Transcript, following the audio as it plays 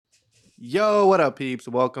Yo, what up, peeps?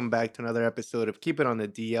 Welcome back to another episode of Keep It on the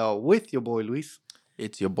DL with your boy Luis.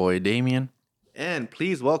 It's your boy Damien. And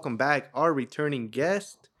please welcome back our returning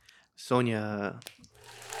guest, Sonia.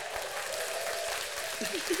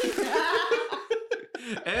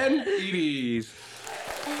 And Yris.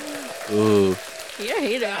 Ooh. You're a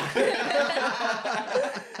hater.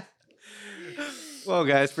 Well,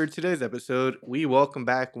 guys, for today's episode, we welcome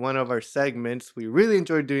back one of our segments we really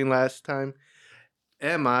enjoyed doing last time.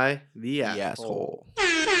 Am I the asshole?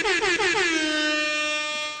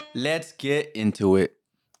 Let's get into it.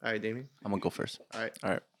 All right, Damien. I'm gonna go first. All right.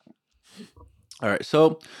 All right.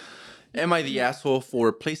 So, am I the asshole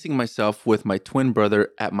for placing myself with my twin brother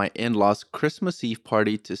at my in-laws' Christmas Eve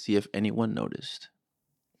party to see if anyone noticed?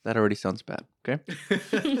 That already sounds bad. Okay.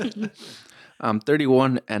 I'm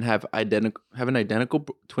 31 and have an identical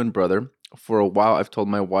twin brother. For a while, I've told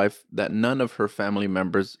my wife that none of her family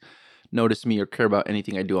members notice me or care about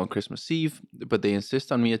anything I do on Christmas Eve, but they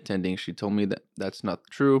insist on me attending. She told me that that's not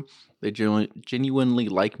true. They genuinely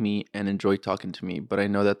like me and enjoy talking to me, but I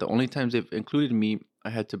know that the only times they've included me, I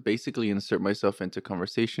had to basically insert myself into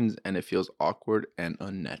conversations, and it feels awkward and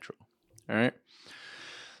unnatural. All right.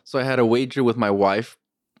 So I had a wager with my wife.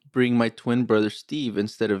 Bring my twin brother Steve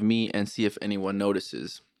instead of me and see if anyone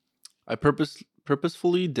notices. I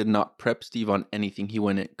purposefully did not prep Steve on anything. He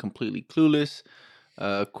went in completely clueless.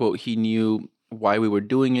 Quote, he knew why we were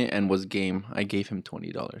doing it and was game. I gave him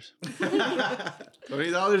 $20.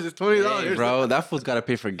 $20 is $20. Hey, bro, that fool's got to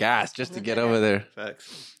pay for gas just to get over there.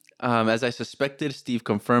 Facts. As I suspected, Steve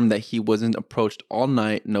confirmed that he wasn't approached all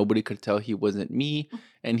night. Nobody could tell he wasn't me.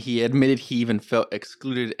 And he admitted he even felt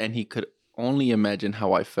excluded and he could only imagine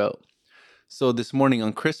how I felt. So this morning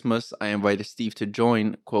on Christmas, I invited Steve to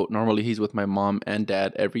join. Quote, normally he's with my mom and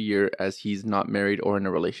dad every year as he's not married or in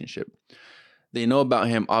a relationship. They know about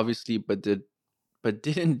him, obviously, but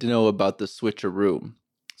didn't know about the switcheroo.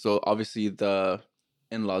 So obviously the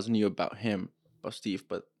in-laws knew about him, about Steve,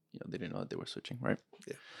 but they didn't know that they were switching, right?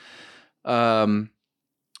 Yeah.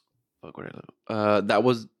 That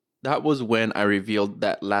was when I revealed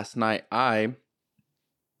that last night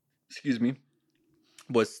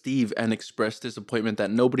was Steve and expressed disappointment that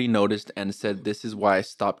nobody noticed and said, this is why I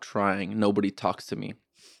stopped trying. Nobody talks to me.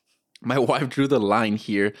 My wife drew the line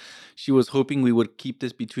here. She was hoping we would keep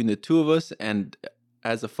this between the two of us and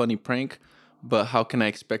as a funny prank, but how can I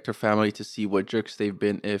expect her family to see what jerks they've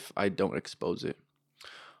been if I don't expose it?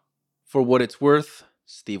 For what it's worth,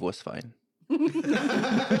 Steve was fine.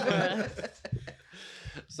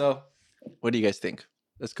 So, what do you guys think?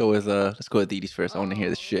 Let's go with Edie's first. I want to hear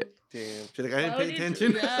this shit. Damn. Feel like I didn't pay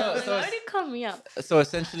attention. Why did you call me up? So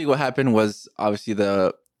essentially, what happened was obviously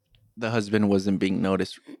the husband wasn't being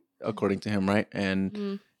noticed, according to him, right?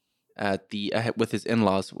 And with his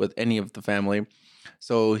in-laws, with any of the family.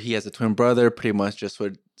 So he has a twin brother, pretty much just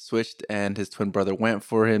switched, and his twin brother went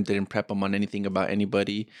for him, didn't prep him on anything about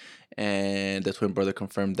anybody, and the twin brother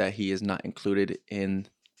confirmed that he is not included in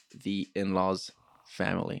the in-laws'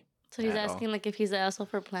 family. So he's asking like if he's the asshole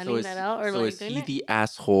for planning that out or so like is doing he it? the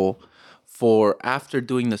asshole for after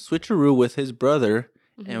doing the switcheroo with his brother,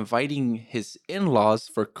 inviting his in-laws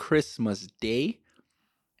for Christmas Day,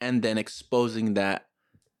 and then exposing that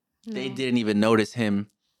they didn't even notice him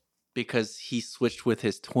because he switched with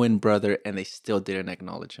his twin brother and they still didn't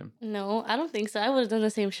acknowledge him? No, I don't think so. I would have done the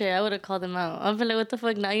same shit. I would have called him out. I'd be like, what the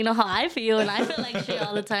fuck? Now you know how I feel and I feel like shit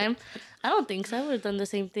all the time. I don't think so. I would have done the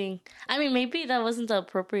same thing. I mean, maybe that wasn't the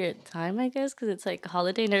appropriate time, I guess, because it's like a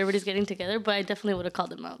holiday and everybody's getting together, but I definitely would have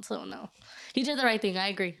called him out. So, no. He did the right thing. I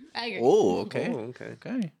agree. Oh, okay.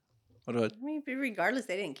 Okay. What about... I mean, regardless,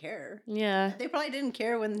 they didn't care. Yeah. They probably didn't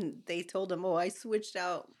care when they told him, oh, I switched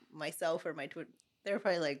out myself or my twin. They were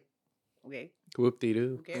probably like, okay,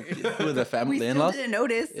 Whoop-de-doo. who cares? Who, the family, We the still in-laws? didn't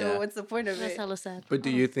notice, Yeah. so what's the point of That's it? hella sad. But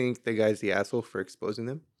do you think the guy's the asshole for exposing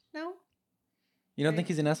them? No, You don't think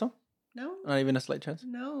he's an asshole? no, Not even a slight chance?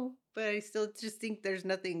 no. But I still just think there's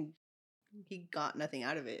nothing. He got nothing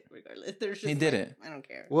out of it, regardless. There's just He like, didn't. I don't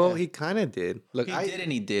care. Well, Yeah. he kind of did. Look, He did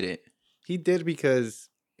and he didn't. He did because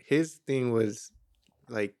his thing was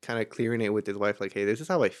like kind of clearing it with his wife. Like, hey, this is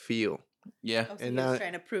how I feel. Yeah. Oh, so and he was now-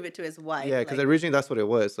 trying to prove it to his wife. Yeah, because like, originally that's what it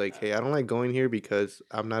was. Like, hey, I don't like going here because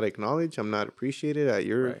I'm not acknowledged. I'm not appreciated at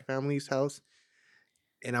your Right. family's house.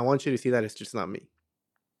 And I want you to see that it's just not me.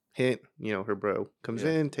 Hint, her bro comes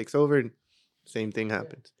Yeah. in, takes over, and same thing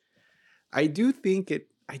happens. I think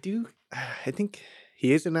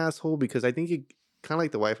he is an asshole because I think he, kind of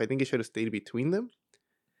like the wife, I think he should have stayed between them.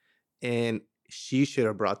 And she should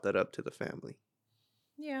have brought that up to the family.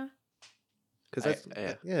 yeah. Because I-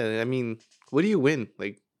 that's, yeah, I mean, what do you win?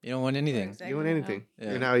 Like, You don't want anything. Exactly. you win anything.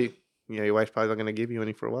 Yeah. And now your wife's probably not gonna give you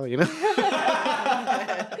any for a while, you know.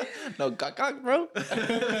 No, cock, bro.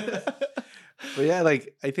 But yeah,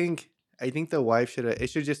 like I think the wife should have. It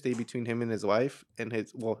should just stay between him and his wife and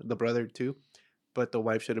the brother too. But the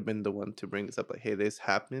wife should have been the one to bring this up. Like, hey, this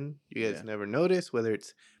happened. You guys never noticed, whether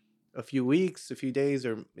it's a few weeks, a few days,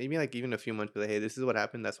 or maybe like even a few months. But like, hey, this is what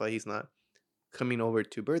happened. That's why he's not coming over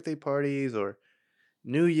to birthday parties or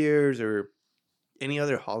New Year's or any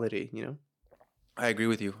other holiday. You know. I agree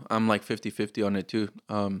with you. I'm like 50-50 on it too.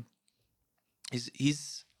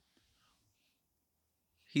 He's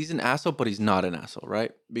an asshole, but he's not an asshole,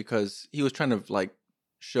 right? Because he was trying to like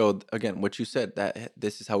show again what you said, that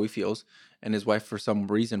this is how he feels, and his wife for some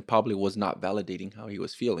reason probably was not validating how he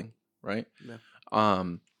was feeling, right? Yeah.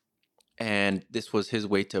 And this was his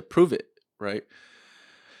way to prove it, right?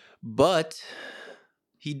 But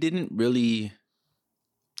he didn't really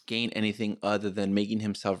gain anything other than making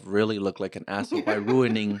himself really look like an asshole by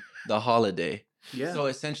ruining the holiday. Yeah. So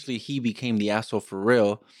essentially, he became the asshole for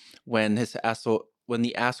real when the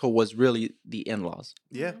asshole was really the in-laws.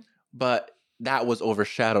 Yeah. But that was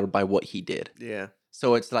overshadowed by what he did. Yeah.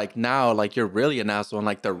 So it's like now, like you're really an asshole, and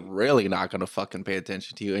like they're really not gonna fucking pay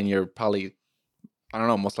attention to you, and you're probably, I don't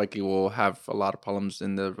know, most likely will have a lot of problems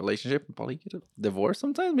in the relationship, and probably get a divorce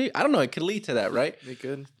sometimes. Maybe, I don't know. It could lead to that, right? It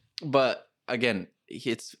could. But again,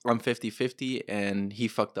 I'm 50-50, and he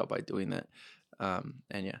fucked up by doing that.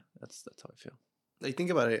 And yeah, that's how I feel. Like,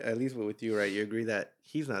 think about it, at least with you, right? You agree that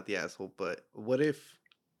he's not the asshole, but what if,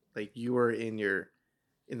 like, you were in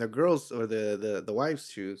the girls or the wife's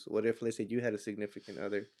shoes? What if, let's say, you had a significant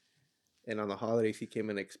other, and on the holidays he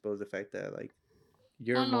came and exposed the fact that like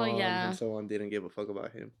your mom and so on didn't give a fuck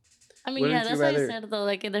about him? I mean, that's what I said though.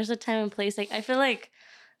 Like, there's a time and place. Like, I feel like,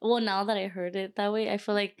 well, now that I heard it that way, I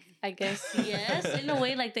feel like, I guess yes, in a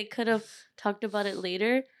way, like they could have talked about it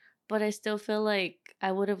later. But I still feel like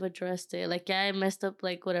I would have addressed it. Like, yeah, I messed up,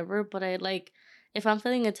 like, whatever. But I, like, if I'm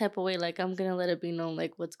feeling a type of way, like, I'm going to let it be known,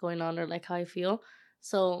 like, what's going on or, like, how I feel.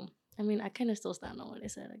 So, I mean, I kind of still stand on what I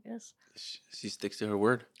said, I guess. She sticks to her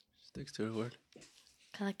word.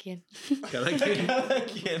 Cada quien.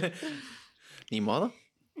 Ni modo?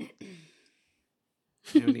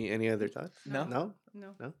 Any other thoughts? No.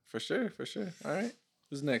 For sure. All right.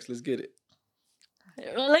 Who's next? Let's get it.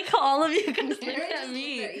 I like how all of you guys look at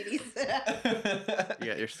me. You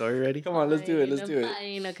got your story ready? Come on, let's do it.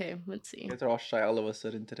 Fine. Okay, let's see. You guys are all shy all of a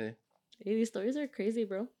sudden today. Hey, these stories are crazy,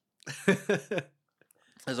 bro.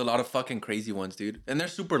 There's a lot of fucking crazy ones, dude. And they're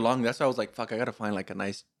super long. That's why I was like, fuck, I gotta find like a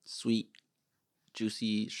nice, sweet,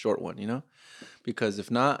 juicy, short one, you know? Because if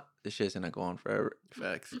not, this shit's gonna go on forever.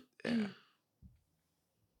 Facts. Yeah.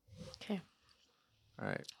 Okay. All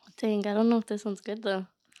right. Dang, I don't know if this one's good, though.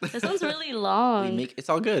 This one's really long. It's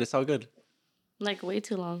all good. Like, way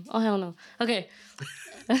too long. Oh, hell no. Okay.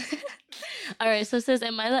 All right, so it says,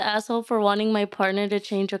 am I the asshole for wanting my partner to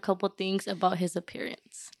change a couple things about his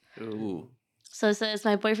appearance? Ooh. So it says,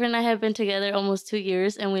 my boyfriend and I have been together almost 2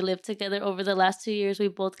 years, and we lived together over the last 2 years. We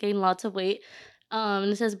both gained lots of weight.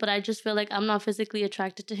 And it says, but I just feel like I'm not physically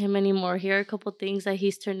attracted to him anymore. Here are a couple things that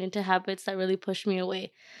he's turned into habits that really push me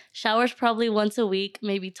away. Showers probably once a week,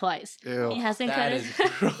 maybe twice. Ew. He hasn't cut his...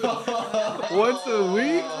 Once a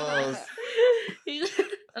week?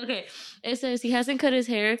 Okay. It says he hasn't cut his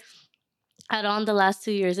hair at all in the last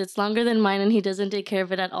 2 years. It's longer than mine, and he doesn't take care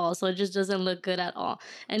of it at all, so it just doesn't look good at all.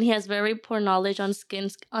 And he has very poor knowledge on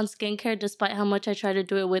skincare, despite how much I try to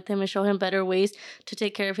do it with him and show him better ways to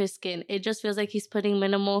take care of his skin. It just feels like he's putting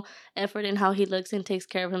minimal effort in how he looks and takes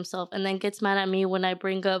care of himself, and then gets mad at me when I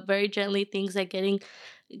bring up very gently things like getting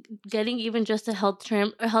even just a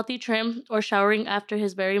healthy trim or showering after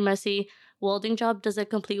his very messy welding job does a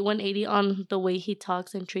complete 180 on the way he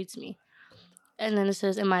talks and treats me. And then it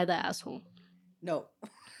says, am I the asshole? No.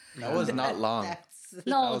 That was not long.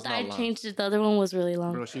 No, I changed it. The other one was really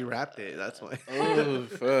long. Bro, she wrapped it. That's why. Oh,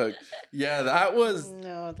 fuck. Yeah, that was...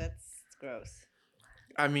 No, that's gross.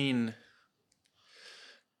 I mean...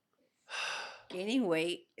 Gaining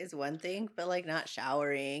weight is one thing, but like not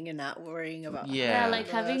showering and not worrying about yeah, like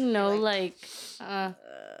having no like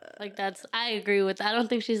that's, I agree with that. I don't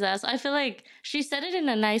think she's that. I feel like she said it in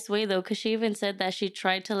a nice way though, because she even said that she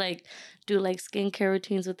tried to like do like skincare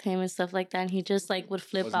routines with him and stuff like that, and he just like would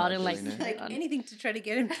flip out and like anything to try to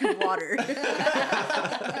get him to water.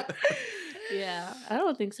 Yeah, I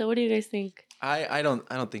don't think so. What do you guys think? I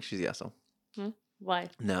don't think she's the asshole. Why?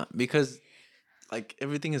 No, because like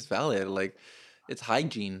everything is valid. Like it's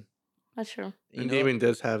hygiene. That's true. And Damon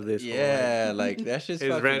does have this. Yeah, like that's just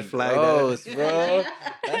his red flag. Gross, bro.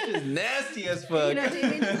 That's just nasty as fuck. You know,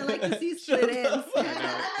 Damon doesn't like to see split ends.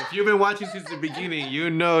 If you've been watching since the beginning, you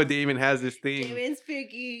know Damon has this thing. Damon's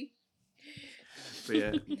picky. But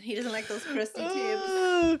yeah. He doesn't like those crusty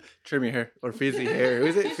tips. Trim your hair. Or frizzy hair.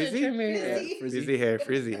 Was it frizzy? Trim your hair. Frizzy. Frizzy hair.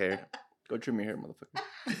 Frizzy hair. Go trim your hair,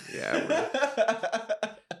 motherfucker. Yeah, bro.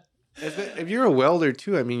 If you're a welder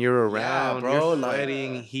too, I mean, you're around, bro, you're like-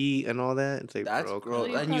 sweating, heat, and all that. It's like, That's bro, gross.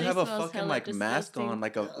 It And you probably have a smells fucking hella like mask disgusting. on,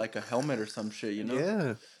 like a helmet or some shit, you know?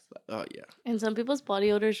 yeah. Oh yeah. And some people's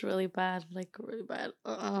body odor is really bad. Like, really bad.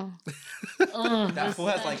 That fool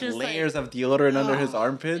has like layers of deodorant under his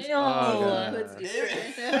armpits. Ew. God. Puts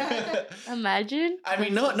deodorant. Imagine. I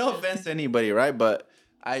mean, no offense to anybody, right? But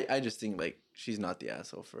I just think like she's not the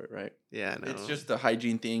asshole for it, right? Yeah, no. It's just a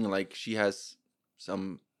hygiene thing. Like she has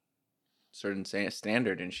some certain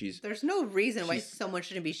standard, and she's There's no reason why She's- someone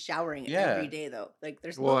shouldn't be showering Yeah. every day, though. Like,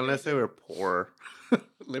 there's well, no unless they reason. were poor,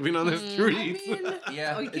 living on the Mm, I streets. I mean,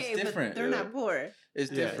 Yeah, it's okay, but different. they're not poor.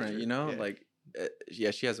 it's Yeah, different, true. you know. Yeah. Like,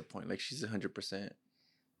 yeah, she has a point. Like she's 100%.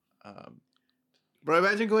 Bro,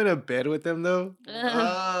 imagine going to bed with them though. Ugh.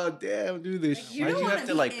 Oh damn, dude, this Like, you Why'd don't you want have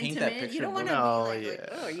to, like, paint that You picture, don't bro? want to No, be like,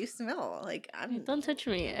 yeah. oh, you smell. Like, I'm Don't touch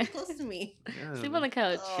me. close to me. Yeah. Sleep on the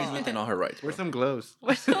couch. She's Oh. within all her rights. Wear Bro. some gloves.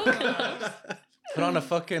 We're so close. Put on a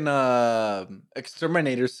fucking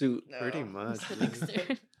exterminator suit. Pretty No. much, So man.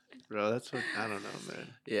 next- Bro. That's what I don't know, man.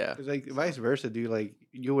 Yeah. It's like vice versa, dude. Like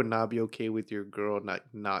you would not be okay with your girl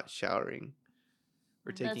not showering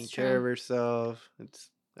or taking That's care of true. herself.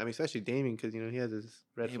 I mean, especially Damien, because you know he has his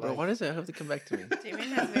red Hey, flag. bro, why does it have to come back to me?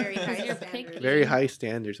 Damien has very high You're standards. picky. Very high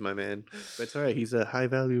standards, my man. But it's alright. He's a high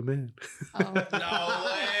value man. Oh. No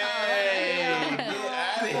way!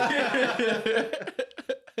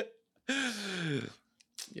 Get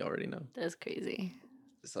You already know. That's crazy.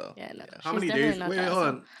 So Yeah, no. How She's many definitely days? not Wait, that hold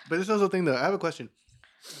awesome. on. But this is also a thing though. I have a question.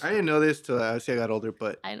 I didn't know this till obviously I got older.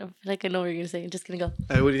 But I don't feel like I know what you're gonna say. I'm just gonna go.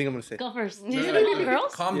 what do you think I'm gonna say? Go first. Yeah. Isn't it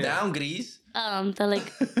girls? Calm Yeah. down, Gris.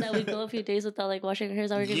 That we go a few days without like washing our hair.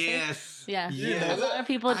 Is that what you're gonna say? Yes. Yeah. Yes. A lot of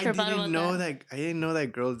people I trip out didn't about know that. that. I didn't know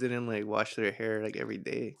that girls didn't like wash their hair like every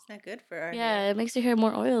day. It's not good for our Yeah, hair. it makes your hair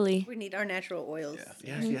more oily. We need our natural oils.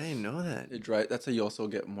 Yeah. Yeah, see, I didn't know that. It dry. That's how you also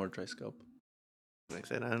get more dry scalp. Like I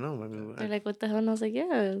said, I don't know. I mean, They're like, what the hell? And I was like,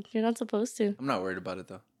 yeah, you're not supposed to. I'm not worried about it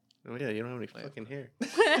though. oh yeah, you don't have any Like- fucking hair.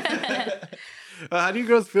 How do you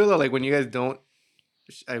girls feel though? Like when you guys don't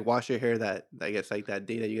like wash your hair that I guess like that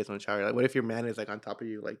day that you guys don't shower. Like what if your man is like on top of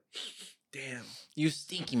you? Like, damn. You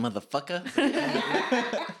stinky motherfucker.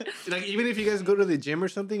 Like even if you guys go to the gym or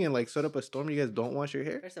something and like set up a storm, you guys don't wash your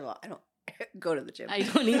hair. First of all, I don't go to the gym. I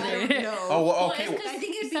don't either. I don't know. Oh, well, Well, okay. it's 'cause I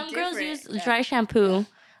think it'd be some girls different. use Yeah. dry shampoo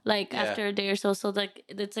like Yeah. after a day or so. So like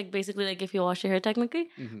it's like basically like if you wash your hair technically.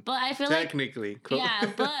 Mhm. But I feel like Technically, cool.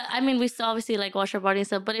 yeah, but I mean we still obviously like wash our body and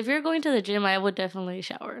stuff. But if you're going to the gym, I would definitely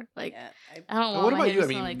shower. Like Yeah, I don't But want what my about hair you? to I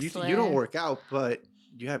mean, smell like you sweat. don't work out, but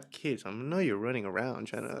you have kids. I know you're running around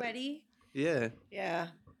trying to. sweaty. Yeah, Yeah.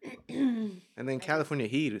 and then California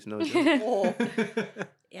heat is no joke. Oh.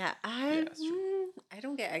 Yeah, that's true. I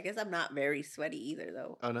don't get. I guess I'm not very sweaty either,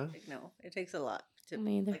 though. Oh no. Like, no, it takes a lot to.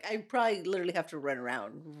 Me either. Like, I probably literally have to run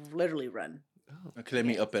around, literally run. Okay, let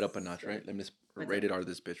me up it up a notch, right? Let me just What's rated R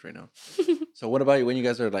this bitch right now. So what about you when you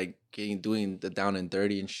guys are like doing the down and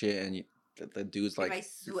dirty and shit, and the dude's If I like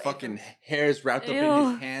sweat- fucking hair's wrapped up in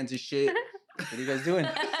Ew. his hands and shit. What are you guys doing?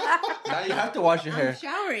 Now you have to wash your I'm hair.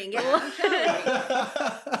 showering. Yeah, I'm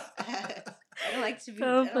showering. I don't like to be. So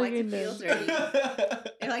I don't like to fucking feel dumb.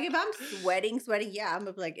 dirty. And like if I'm sweating, yeah, I'm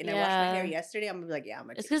gonna be like, and I washed my hair Yeah. yesterday, I'm gonna be like, yeah, I'm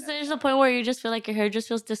gonna. It's take because that there's shower. a point where you just feel like your hair just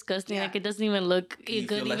feels disgusting. Yeah. Like it doesn't even look You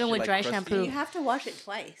good, feel that even shit, with like, dry crusty? shampoo. You have to wash it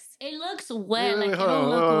twice. It looks Wait, wet. Like it hold don't on,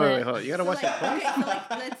 look wait, wet. hold on. You gotta So, wash like, it twice. okay, so like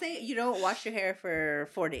let's say you don't wash your hair for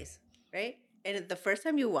 4 days, right? And the first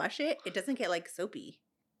time you wash it, it doesn't get like soapy.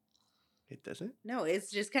 It doesn't. No,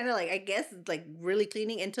 it's just kind of like I guess it's like really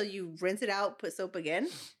cleaning until you rinse it out, put soap again,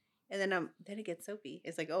 and then it gets soapy.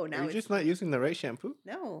 It's like oh now Are you it's just not using the right shampoo?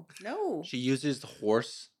 no. She uses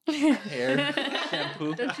horse hair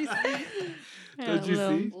shampoo. Don't you see? Don't you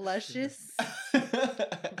see? Luscious.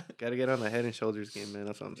 Gotta get on the Head and Shoulders game, man.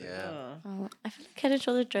 That's what I'm saying. Yeah. Oh, I feel like Head and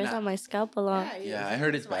Shoulders dries Nah. on my scalp a lot. Yeah, I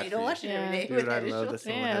heard it's That's why bad you for don't you. wash it every day. Yeah. with Dude, I Head and love the Shoulders.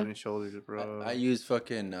 smell of Yeah. Head and Shoulders, bro. I use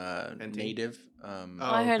fucking Fenty? native Oh, Oh,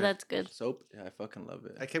 I heard okay. that's good. soap. Yeah, I fucking love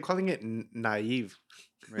it. I kept calling it naive.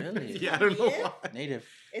 Really? Yeah, I don't know Yeah? why. Native.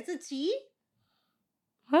 It's a tea.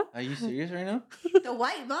 Are you serious right now? The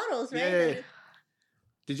white bottles, right? Yeah.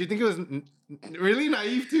 Did you think it was really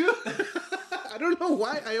naive too? I don't know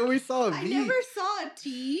why. I always saw a I V. never saw a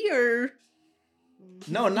tea or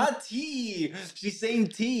No, not T. She's saying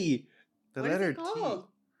T. The what is letter it called?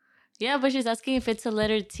 Yeah, but she's asking if it's a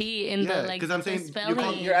letter T in Yeah, the like 'cause I'm the saying you spelling.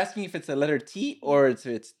 call- You're asking if it's a letter T or if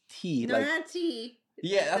it's T. No, like not tea.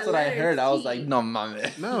 Yeah, that's The what I letter heard. I was like, T. no,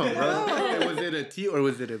 mames. No, bro. No. Was it a T or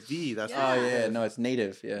was it a V? That's Yeah. Oh what it yeah, was. no, it's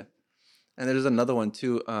native. Yeah, and there's another one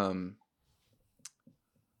too.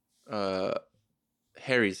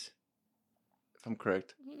 Harry's, if I'm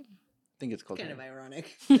correct. I think it's called. Kind of Harry.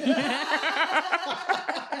 ironic.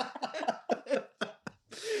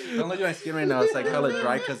 Don't look at my skin right now. It's like hella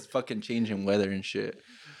dry because fucking changing weather and shit.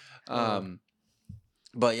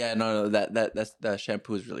 But yeah, no, that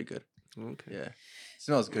shampoo is really good. Okay. Yeah,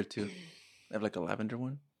 smells good too. They have like a lavender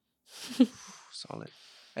one, solid,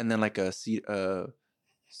 and then like a cedar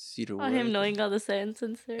Oh, him wood. knowing all the scents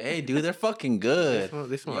and stuff. Hey, dude, they're fucking good.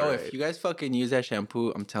 They smell Yo, alright. if you guys fucking use that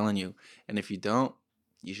shampoo, I'm telling you, and if you don't,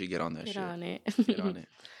 you should get on that Get shit. on it. Get on it.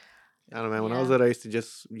 I don't know, man. When I was Yeah. little, I used to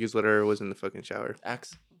just use whatever was in the fucking shower.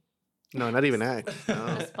 Axe, No, not even Axe.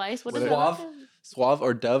 No. The spice. What What is is- it? Suave, Suave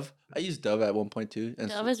or Dove. I used Dove at one point too. And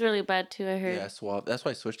Dove is really bad too. I heard. yeah, Suave. That's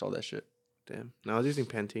why I switched all that shit. Damn. No, I was using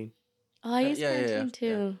Pantene. Oh, I use Yeah, yeah, Pantene yeah.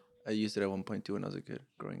 too. I used it at one point too when I was a kid,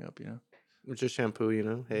 growing up. You know, It's just shampoo, you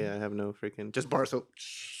know? Hey, I have no freaking... Just bar soap.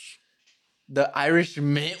 the Irish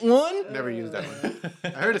mint one. Never used that one. I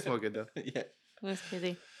heard it smelled good, though. Yeah. That's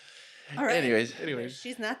kidding. All right. Anyways,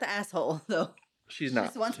 She's not the asshole, though. she's She not.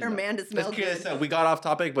 just wants She's her not. man to smell Let's get good. this up. We got off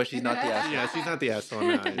topic, but she's not the asshole. Yeah, she's not the asshole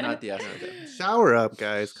now. Not the asshole. Shower up,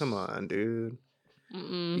 guys. Come on, dude. You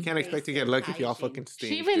Mm-mm. can't expect to get lucky if y'all Hygiene. fucking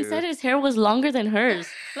stink, She even dude. said his hair was longer than hers.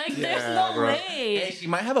 Like, Yeah, there's no bro. Hey, way, she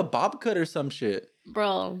might have a bob cut or some shit.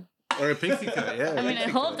 bro. Or a pixie cut, yeah. I mean, I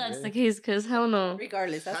pixie hope cut, that's yeah. the case, cause hell no.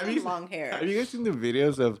 Regardless, that's Have some you- long hair. Have you guys seen the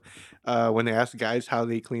videos of when they ask guys how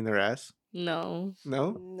they clean their ass? No.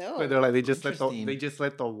 No? No. But they're like they just Interesting.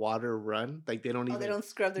 let the water run. Like they don't Oh, even they don't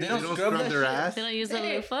scrub their They they don't don't scrub scrub that their shit. ass. They don't use a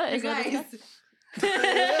Hey, loofah. Is you what it's guys.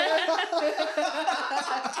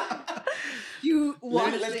 You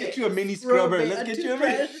want Let's get you a mini scrubber. Let's get you a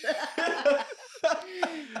mini.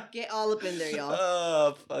 Get all up in there, y'all.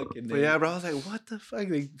 Oh, fucking. But yeah, bro, I was like, what the fuck?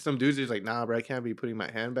 Like, some dudes are just like, nah, bro, I can't be putting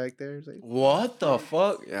my hand back there. It's like, What the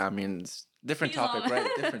fuck? Yeah, I mean, it's different He's all topic, right?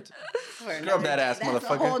 mad. Different. For Scrub another- that ass, that's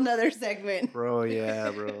motherfucker. a whole nother segment. bro,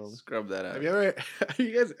 yeah, bro. Scrub that out. Have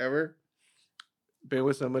you guys ever been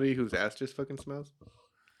with somebody whose ass just fucking smells?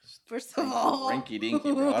 First of all, Rinky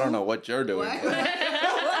dinky, bro. I don't know what you're doing. What? bro.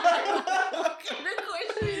 What kind of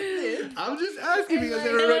question is this? I'm just asking And because like-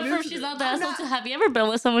 they were Even running. if she's not the asshole, to have you ever been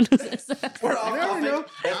with someone who says that? We're off never know.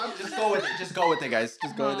 topic. Just go with it. Just go with it, guys.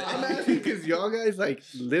 Just go with I'm it. asking because y'all guys like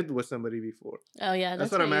lived with somebody before. Oh yeah,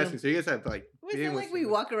 That's what I'm you. asking. So you guys have like. It's been not with like we somebody.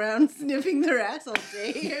 walk around sniffing their ass all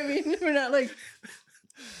day. I mean, we're not like.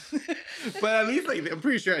 But at least like I'm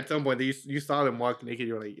pretty sure at some point you saw them walk naked.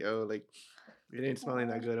 You're like, yo, like it ain't smelling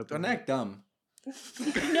that good up Don't there. act dumb.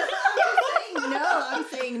 No, I'm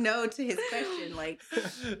saying no to his question. Like,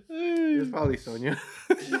 It's probably Sonia.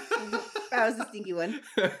 that was the stinky one.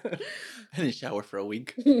 I didn't shower for a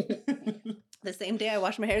week. The same day I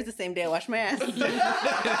wash my hair is the same day I wash my ass.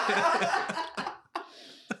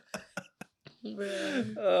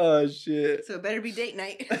 Oh shit. So it better be date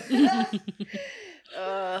night.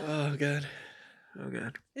 Oh god. Oh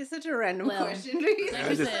god. It's such a random Well, question. like I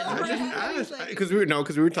we just said. asked because we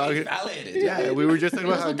were talking. Validated. Yeah, we were just talking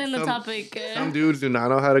It about was how within the topic. some dudes do not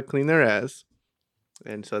know how to clean their ass,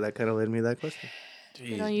 and so that kind of led me to that question.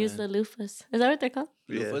 They don't use the loofahs. Is that what they're called?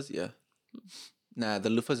 Yeah. loofahs. Yeah. Nah, the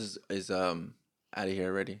loofahs is out of here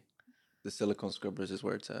already. The silicone scrubbers is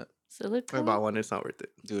where it's at, I Silicone. bought one. It's not worth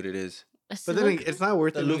it. dude. It is. A But then silicone? it's not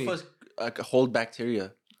worth The it. when you- loofahs hold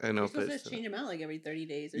bacteria. I know, You're but supposed to still. change them out like every 30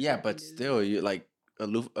 days. Or Yeah, something, but dude. still, you like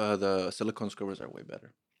the silicone scrubbers are way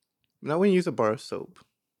better. Not when you use a bar of soap.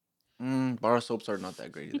 Bar soaps are not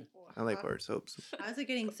that great either. I like bar soaps. How's it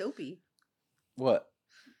getting soapy? What?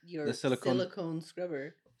 Your The silicone- silicone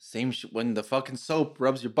scrubber. Same when the fucking soap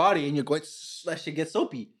rubs your body and you're going, that shit gets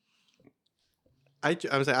soapy. I'm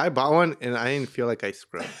saying I bought one and I didn't feel like I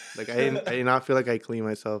scrubbed. Like I did not feel like I cleaned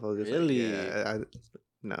myself. I was just Really? like, yeah.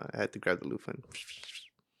 No, I had to grab the loofah. and-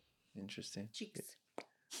 Interesting. Cheeks.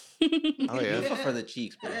 Oh yeah. Loofah for the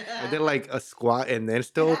cheeks, bro. I did like a squat and then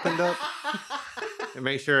still opened up and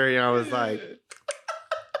make sure I was like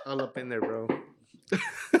all up in there, bro.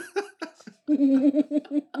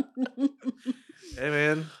 Hey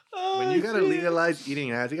man, when you gotta legalize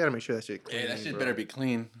eating ass, you gotta make sure that shit clean. Hey, that shit bro. better be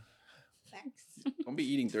clean. Facts. Don't be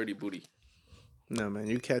eating dirty booty. No man,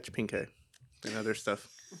 you catch pink eye and other stuff.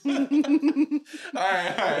 All right.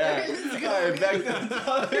 Back to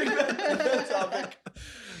the topic.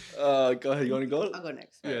 Go ahead. You want to go? I'll go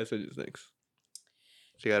next. Yeah, so just next.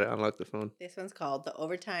 So you gotta unlock the phone. This one's called The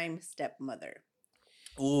Overtime Stepmother.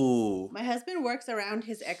 Ooh. My husband works around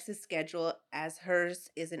his ex's schedule as hers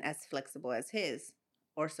isn't as flexible as his,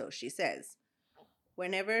 or so she says.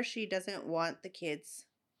 Whenever she doesn't want the kids,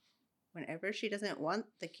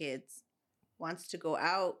 wants to go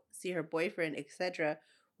out, see her boyfriend, etc.,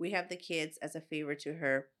 we have the kids as a favor to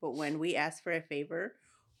her. But when we ask for a favor,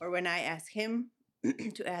 or when I ask him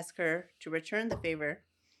to ask her to return the favor,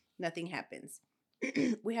 nothing happens.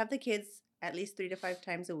 We have the kids at least 3 to 5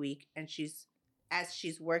 times a week, and she's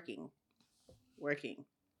working.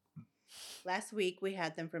 Last week we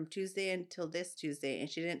had them from Tuesday until this Tuesday, and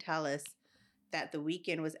she didn't tell us that the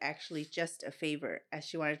weekend was actually just a favor, as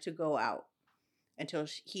she wanted to go out until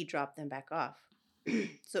he dropped them back off.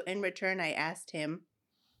 So in return, I asked him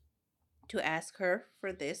to ask her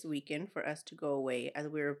for this weekend for us to go away, as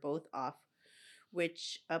we were both off,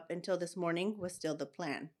 which up until this morning was still the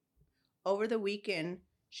plan. Over the weekend,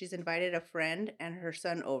 she's invited a friend and her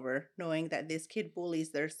son over, knowing that this kid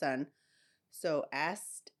bullies their son. So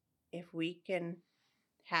asked if we can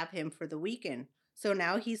have him for the weekend. So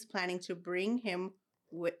now he's planning to bring him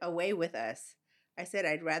away with us. I said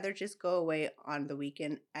I'd rather just go away on the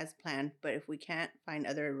weekend as planned, but if we can't find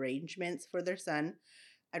other arrangements for their son,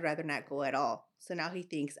 I'd rather not go at all. So now he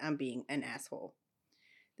thinks I'm being an asshole.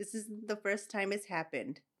 This is the first time it's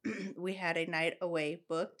happened. We had a night away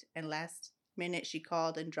booked, and last minute she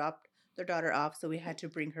called and dropped their daughter off, so we had to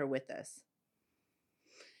bring her with us.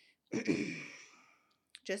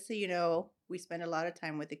 Just so you know, we spend a lot of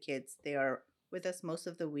time with the kids. They are with us most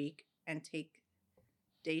of the week and take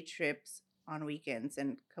day trips on weekends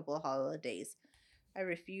and a couple of holidays.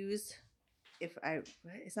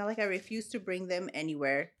 It's not like I refuse to bring them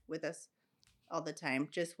anywhere with us all the time,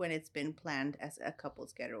 just when it's been planned as a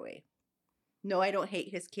couple's getaway. No, I don't hate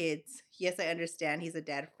his kids. Yes, I understand he's a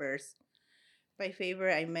dad first. By favor,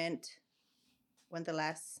 I meant when the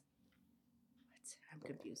last... What? I'm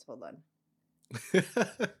confused. Hold on.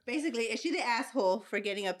 Basically, is she the asshole for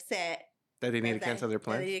getting upset that they need to cancel their that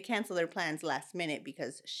plans? they need to cancel their plans last minute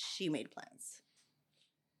because she made plans?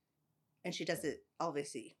 And she does it,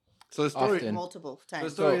 obviously, So the story, Often. multiple so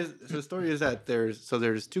times. the story is that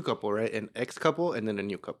there's two couple, right? An ex couple and then a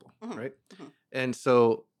new couple, Mhm, right? mhm. And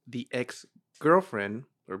so the ex girlfriend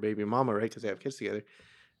or baby mama, right? Because they have kids together.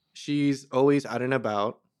 She's always out and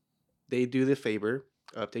about. They do the favor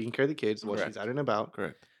of taking care of the kids while she's Correct. out and about.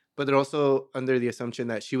 Correct. But they're also under the assumption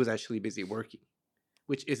that she was actually busy working,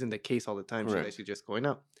 which isn't the case all the time. Correct. She's actually just going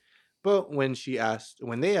out. But when they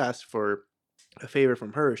asked for a favor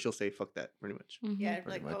from her, she'll say, fuck that, pretty much. Yeah,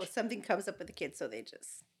 Pretty like, oh, much. something comes up with the kids, so they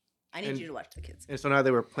just, I need And- you to watch the kids. And so now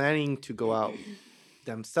they were planning to go out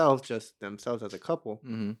just themselves as a couple,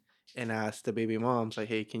 Mm-hmm. and asked the baby moms, like,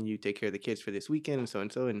 hey, can you take care of the kids for this weekend and so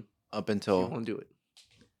and so? And Up she until won't do it.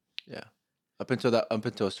 up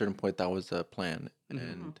until a certain point, that was the plan,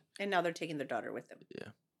 Mhm. and And now they're taking their daughter with them.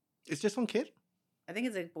 It's just one kid? I think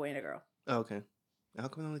it's a boy and a girl. Oh, okay. How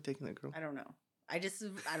come they're only taking that girl? I don't know. I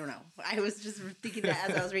don't know. I was just thinking that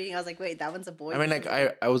as I was reading. I was like, wait, that one's a boy. I mean, this like one's a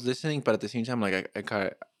girl. I was listening, but at the same time, like I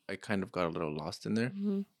kind of got a little lost in there.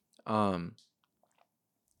 Mm-hmm.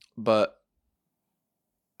 But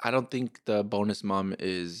I don't think the bonus mom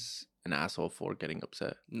is an asshole for getting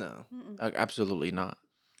upset. No. Mm-mm. Like, absolutely not.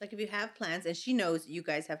 Like if you have plans and she knows you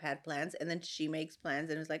guys have had plans, and then she makes plans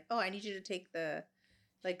and is like, oh, I need you to take the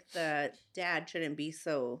dad shouldn't be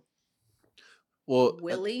so Well,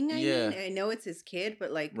 willing. yeah. I know it's his kid,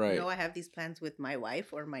 but like, Right. no, I have these plans with my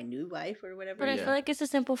wife or my new wife or whatever. But I Yeah. feel like it's a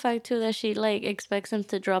simple fact too that she like expects him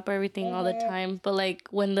to drop everything all the time. But like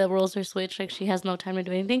when the roles are switched, like she has no time to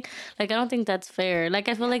do anything. Like I don't think that's fair. Like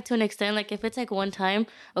I feel like to an extent, like if it's like one time,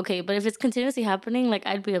 okay. But if it's continuously happening, like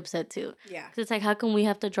I'd be upset too. Yeah. Cause it's like how come we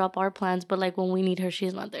have to drop our plans, but like when we need her,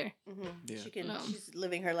 she's not there. Mm-hmm. Yeah. No. She's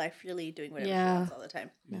living her life freely, doing whatever she Yeah. wants all the time.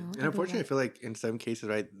 No, And I'd be unfortunately, I like- feel like in some cases,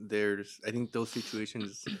 right, I think those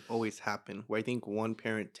situations always happen where I think one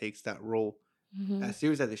parent takes that role Mhm. as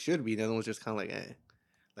serious as it should be. The other one's just kind of like,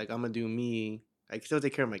 like I'm going to do me. I can still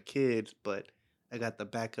take care of my kids, but I got the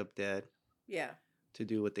backup dad Yeah. to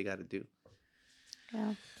do what they got to do.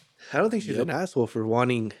 Yeah. I don't think she's an asshole for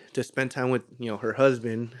wanting to spend time with, her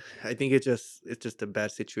husband. I think it's just a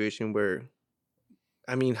bad situation where,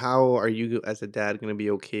 I mean, how are you as a dad going to be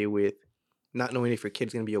okay with not knowing if your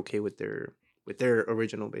kid's going to be okay with their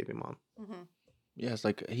original baby mom? Mm-hmm. Yeah, it's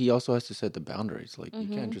like he also has to set the boundaries. Like you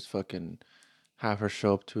can't Mhm. just fucking have her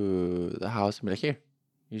show up to the house and be like,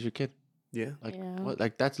 here's your kid. Yeah. Like Yeah. what?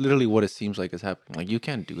 Like that's literally what it seems like is happening. Like you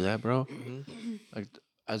can't do that, bro. Mhm. Like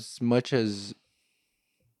as much as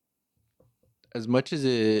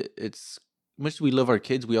it's much as we love our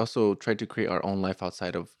kids, we also try to create our own life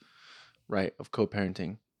outside of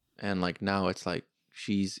co-parenting. And like now it's like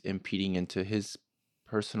she's impeding into his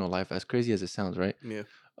personal life, as crazy as it sounds, right? Yeah.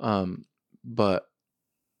 But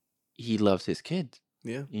he loves his kids,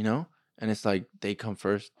 Yeah. you know? And it's like they come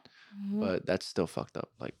first, but that's still fucked up.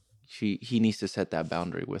 Like he needs to set that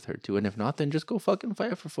boundary with her too. And if not, then just go fucking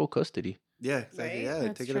fight for full custody. Yeah, exactly. Right? Yeah,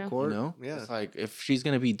 That's take it to true. court. You know? Yeah. It's like if she's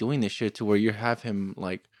gonna be doing this shit to where you have him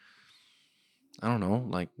like, I don't know,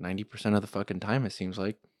 like 90% of the fucking time it seems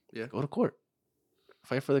like, Yeah. go to court.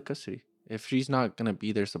 Fight for the custody. If she's not gonna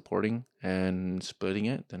be there supporting and splitting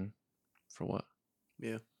it, then for what?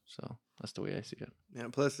 Yeah. So that's the way I see it. Yeah.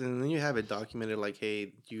 Plus, and then you have it documented like,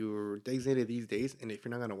 hey, you're designated these days, and if you're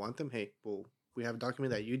not gonna want them, hey, well, we have a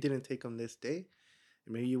document that you didn't take them this day,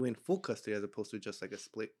 and maybe you win full custody as opposed to just like a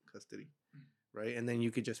split custody, right? And then you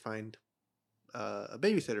could just find a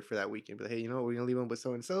babysitter for that weekend. But hey, you know what? We're gonna leave them with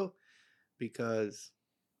so and so because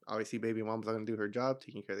obviously baby mom's not gonna do her job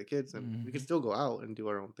taking care of the kids, and we can still go out and do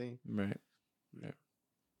our own thing. Right. Yeah.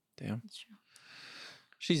 Damn. That's true.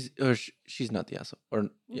 She's not the asshole. Or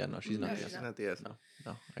yeah, no, she's not No, the she's asshole. Not the S.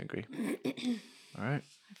 No, I agree. All right.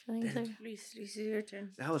 I feel like they're- Please, it's your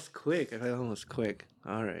turn. That was quick. I feel like that was quick.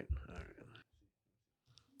 All right.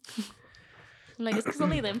 I'm like, it's because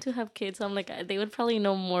only them two have kids. So I'm like, they would probably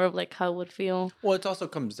know more of like how it would feel. Well, it also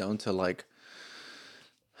comes down to like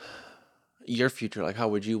your future. Like, how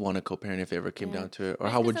would you want to co-parent if it ever came Yeah. down to it, or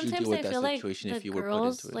Like, how 'cause would you sometimes deal with I that feel like situation the if you were put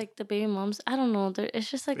girls, into it? like the baby moms, I don't know. It's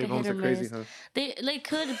just like Baby a hit moms or are crazy, miss. huh? They like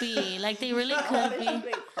could be like they really could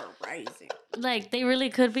be. Crazy. Like they really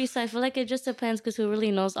could be. So I feel like it just depends because who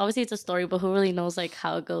really knows. Obviously, it's a story, but who really knows like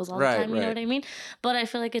how it goes all Right, the time? You know right. what I mean? But I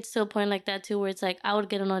feel like it's to a point like that too, where it's like I would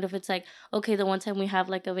get annoyed if it's like, okay, the one time we have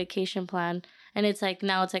like a vacation plan, and it's like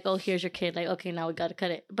now it's like, oh, here's your kid. Like, okay, now we gotta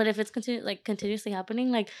cut it. But if it's continuously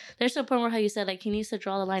happening, like there's a point where how you said like he needs to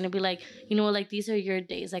draw the line and be like, you know, like these are your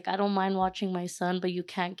days. Like I don't mind watching my son, but you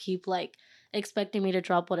can't keep like expecting me to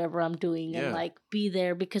drop whatever I'm doing and Yeah. like be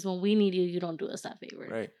there because when we need you, you don't do us that favor.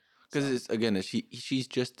 Right. Because So. it's again, she's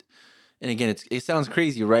just, and again, it sounds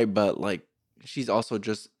crazy, right? But like, she's also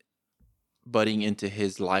just butting into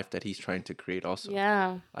his life that he's trying to create. Also,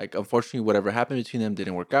 Yeah. like unfortunately, whatever happened between them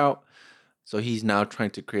didn't work out. So he's now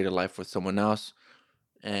trying to create a life with someone else,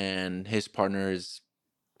 and his partner is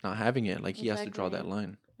not having it. Like he has to draw that Exactly.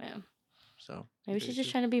 line. Yeah. So Maybe she's just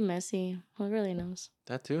trying to be messy. Who really knows?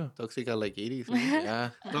 that too. Toxic got like 80s. Yeah.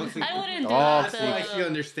 Toxic. I wouldn't do Toxic. that. Like though. she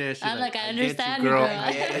understands. She's I'm like, I get understand you, you, girl. girl.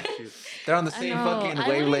 I get you. They're on the I same know. fucking I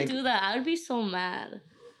wouldn't wavelength. do that. I would be so mad.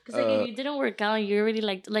 Cause like if you didn't work out, and you already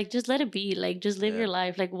like just let it be. Like just live Yeah. your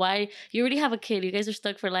life. Like why you already have a kid? You guys are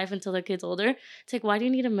stuck for life until the kid's older. It's like why do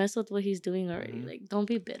you need to mess with what he's doing already? Mhm. Like don't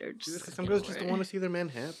be bitter. Dude, Just 'cause some get girls over just it. don't want to see their man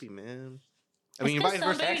happy, man. I It's mean, 'cause vice some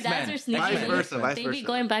versa. baby dads X-Men. are sneaky. Vice versa. Vice They be versa.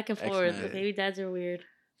 going back and forth. X-Men. The baby dads are weird.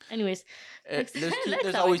 Anyways, There's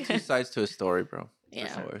Next always topic. two sides to a story, bro.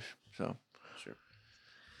 Yeah. Always. So Sure.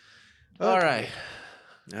 all Okay. right.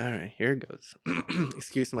 All right, here it goes.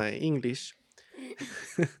 Excuse my English.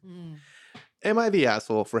 Am I the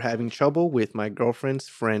asshole for having trouble with my girlfriend's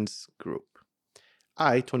friends group?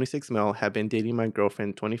 I, 26 male, have been dating my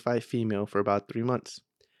girlfriend, 25 female, for about 3 months.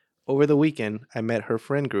 Over the weekend, I met her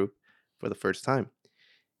friend group for the first time.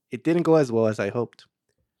 It didn't go as well as I hoped.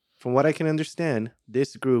 From what I can understand,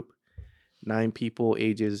 this group, 9 people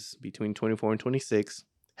ages between 24 and 26,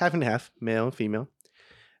 half and half, male and female,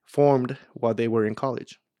 formed while they were in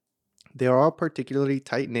college. They are all particularly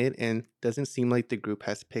tight-knit and doesn't seem like the group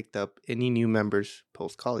has picked up any new members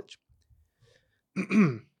post-college.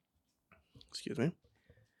 Excuse me.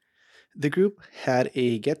 The group had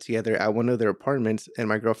a get-together at one of their apartments, and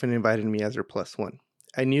my girlfriend invited me as her plus one.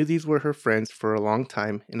 I knew these were her friends for a long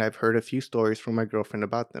time, and I've heard a few stories from my girlfriend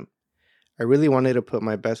about them. I really wanted to put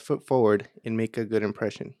my best foot forward and make a good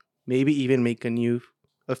impression. Maybe even make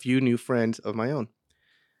a few new friends of my own.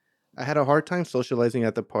 I had a hard time socializing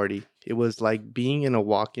at the party. It was like being in a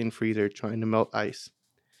walk-in freezer trying to melt ice.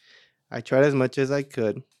 I tried as much as I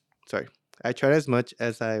could. I tried as much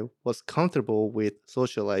as I was comfortable with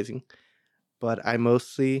socializing, but I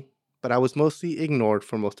was mostly ignored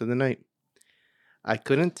for most of the night. I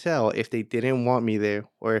couldn't tell if they didn't want me there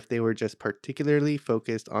or if they were just particularly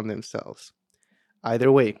focused on themselves.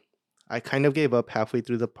 Either way, I kind of gave up halfway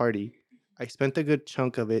through the party. I spent a good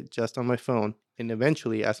chunk of it just on my phone and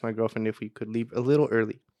eventually asked my girlfriend if we could leave a little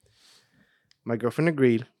early. My girlfriend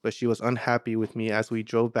agreed, but she was unhappy with me as we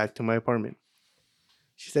drove back to my apartment.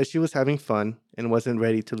 She said she was having fun and wasn't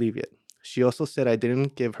ready to leave yet. She also said I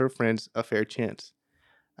didn't give her friends a fair chance.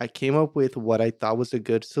 I came up with what I thought was a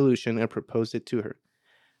good solution and proposed it to her.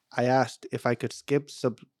 I asked if I could skip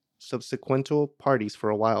subsequent parties for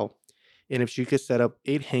a while, and if she could set up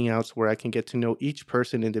 8 hangouts where I can get to know each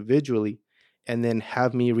person individually and then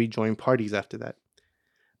have me rejoin parties after that.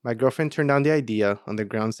 My girlfriend turned down the idea on the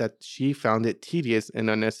grounds that she found it tedious and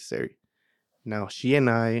unnecessary. Now she and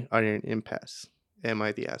I are in an impasse. Am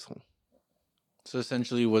I the asshole? So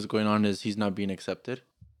essentially, what's going on is he's not being accepted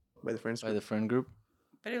By the friends by group? the friend group.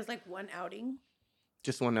 But it was like one outing.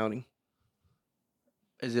 Just one outing.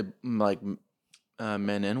 Is it like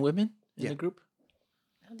men and women in Yeah. the group?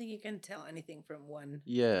 I don't think you can tell anything from one.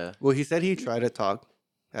 Yeah. Well, he said he tried to talk.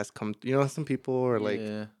 Some people are like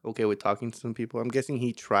Yeah. okay with talking to some people. I'm guessing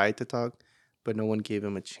he tried to talk, but no one gave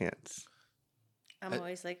him a chance. I'm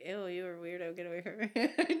always like, ew, you were weirdo. Get away from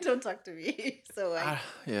me. Don't talk to me. So I,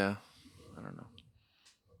 Yeah. I don't know.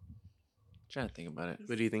 Trying to think about it.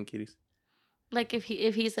 What do you think, Kitties? Like if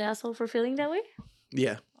he's the asshole for feeling that way.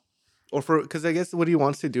 Yeah. Or because I guess what he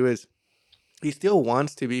wants to do is he still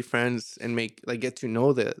wants to be friends and get to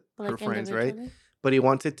know her Like friends, right? individually? But he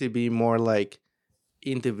wants it to be more like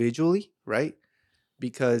individually, right?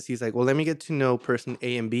 Because he's like, well, let me get to know person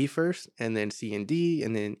A and B first, and then C and D,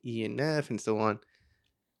 and then E and F, and so on.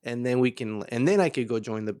 And then I could go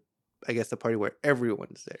join the party where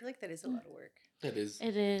everyone's I there. feel like that is a lot of work. That is.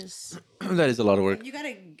 It is. That is a lot of work.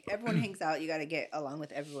 Everyone hangs out. You gotta get along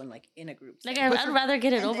with everyone like in a group. Like setting. I'd rather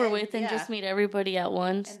get it And over then, with than yeah. just meet everybody at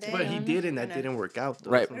once. And to then- be But he honest. did, and that Kinda- didn't work out. Though.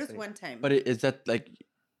 Right. That's what There I'm was saying. one time. But is that like,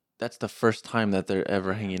 that's the first time that they're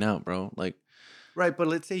ever hanging out, bro? Like, Right, but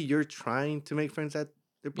let's say you're trying to make friends at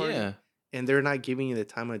their party, yeah. and they're not giving you the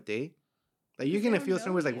time of day. Like you're Because they gonna don't feel know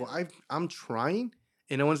somewhere like, you. well, I'm trying,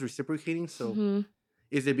 and no one's reciprocating. So Mhm.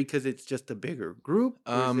 is it because it's just a bigger group,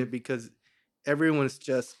 or is it because everyone's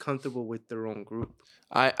just comfortable with their own group?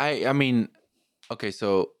 I mean, okay,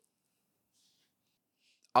 so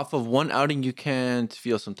off of one outing, you can't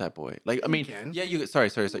feel some type of way. Like, I You mean, can. yeah, sorry.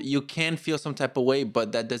 You can feel some type of way,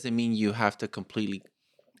 but that doesn't mean you have to completely.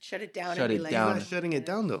 Shut it down. Shut and be it like, He's down. not shutting it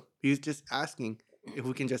down though. He's just asking if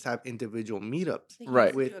we can just have individual meetups. I think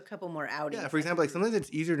Right. You do a couple more outings. Yeah, for as a example, like group. sometimes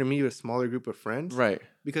it's easier to meet with a smaller group of friends. Right.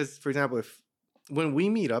 Because, for example, when we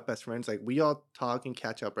meet up as friends, like we all talk and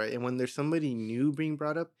catch up, right? And when there's somebody new being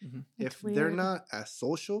brought up, Mhm. if It's they're weird. not as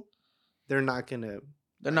social, they're not gonna.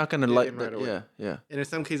 They're not gonna fit like in right that. away. Yeah, yeah. And in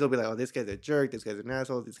some cases, they'll be like, "Oh, this guy's a jerk. This guy's an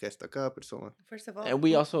asshole. This guy's stuck up," and so on. First of all, And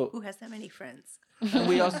we also who has that many friends? and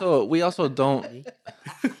we also don't Me?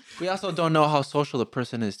 we also don't know how social the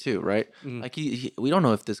person is too, right? Mhm. Like we don't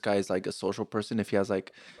know if this guy is like a social person, if he has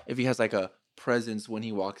like a presence when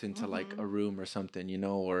he walks into like a room or something,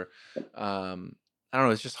 or I don't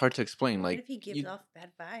know, it's just hard to explain. What Like if he gives off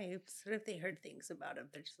bad vibes? What if they heard things about him?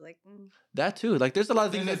 They're just like, that too. Like there's a lot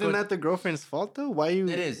of things Then that isn't go that the girlfriend's fault though? Why you?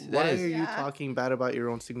 It is, that Why is. are you Yeah. talking bad about your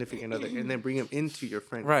own significant other and then bring him into your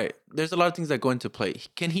friend? right. There's a lot of things that go into play.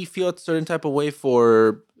 Can he feel a certain type of way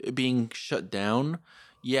for being shut down?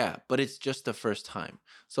 Yeah, but it's just the first time.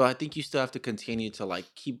 So I think you still have to continue to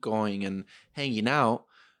like keep going and hanging out,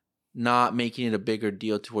 not making it a bigger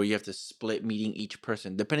deal to where you have to split meeting each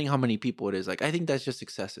person, depending how many people it is. Like I think that's just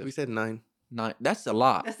excessive. We said 9. That's a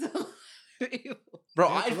lot. that's Bro,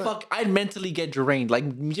 Yeah, it's a lot. I'd mentally get drained. Like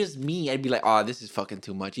just me, I'd be like, oh, this is fucking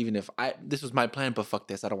too much. Even if this was my plan, but fuck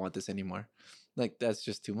this, I don't want this anymore. Like that's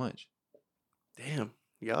just too much. Damn,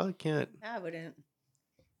 y'all can't. I wouldn't.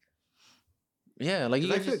 Yeah, like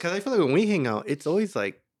Because I feel like when we hang out, it's always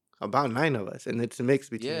like about 9 of us, and it's a mix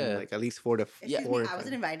between Yeah. like at least 4 to Excuse 4. me, or I wasn't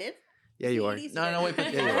 5. invited. Yeah, you are. No, wait,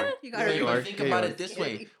 but Yeah, you are. You Yeah, got you but are. think Yeah, you about are. it this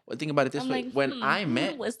way. Well, think about it this I'm way. like, When I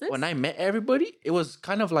met what's this? when I met everybody, it was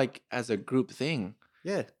kind of like as a group thing.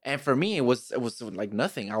 Yeah, And for me, it was like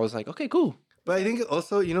nothing. I was like, okay, cool. but I think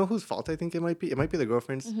also, whose fault I think it might be? It might be the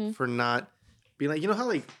girlfriends Mhm. for not being like, how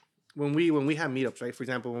like when we have meetups, right? For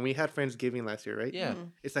example, when we had Friendsgiving last year, right? Yeah.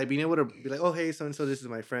 It's like being able to be like, oh, hey, so and so, this is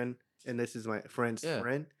my friend, and this is my friend's Yeah.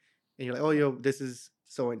 friend, and you're like, oh, yo, this is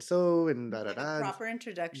so and so, and da da Like a da. proper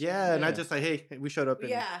introduction. Yeah, Yeah. not just like, hey, we showed up. And,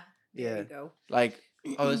 Yeah. There Yeah. you go. Like,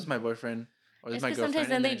 oh, this is my boyfriend. Or this It's is my because girlfriend. sometimes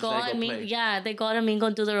then they just go let it out and play. they go out and mingle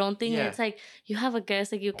and do their own thing, Yeah. and it's like you have a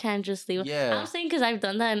guest, like you can't just leave. Yeah. I'm saying because I've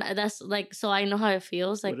done that, and that's like so I know how it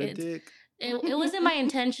feels. Like what a it dick. wasn't my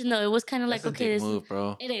intention though. It was kind of like That's a okay, dick this move,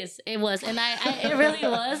 bro. it was, and it really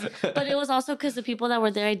was. But it was also because the people that were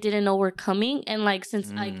there I didn't know were coming, and like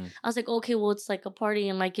since like Mm. I was like okay, well it's like a party,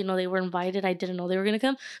 and like they were invited. I didn't know they were gonna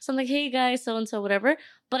come, so I'm like hey guys, so and so whatever.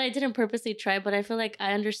 But I didn't purposely try. But I feel like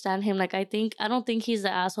I understand him. Like I don't think he's the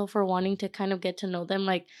asshole for wanting to kind of get to know them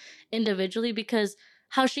like individually because.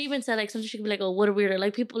 How she even said, like, sometimes she could be like, oh, what a weirdo.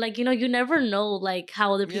 Like, people, like, you never know, like,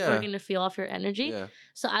 how other people Yeah. are going to feel off your energy. Yeah.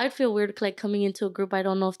 So I would feel weird, like, coming into a group. I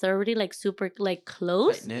don't know if they're already, like, super, like,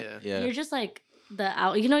 close. Tight-knit. Yeah. Yeah. You're just, like,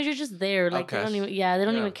 you're just there. Like, they don't Outcast. even, they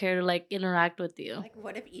don't Yeah. even care to, like, interact with you. Like,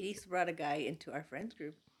 what if Yris brought a guy into our friends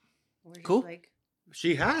group? We're just Cool. Like,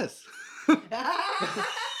 She has.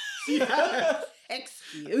 Yes.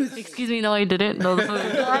 Excuse me, no, I didn't. No, no,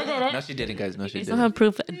 I didn't. No, she didn't, guys. No, she You don't didn't. have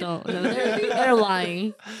proof. Don't. No, they're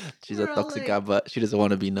lying. She's We're a all toxic like- guy, but she doesn't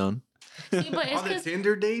want to be known. See, but it's All the because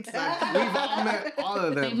Tinder dates, like, we've all met all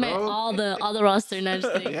of them, they've met bro. all the roster and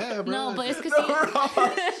everything. Yeah, bro. No, but it's because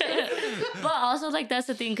but also like that's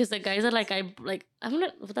the thing because the guys are like I'm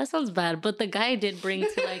gonna that sounds bad, but the guy did bring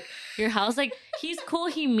to like your house like he's cool,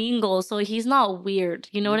 he mingles, so he's not weird.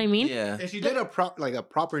 You know what I mean? Yeah. And she did a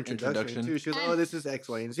proper introduction, too. She was like, "Oh, this is X,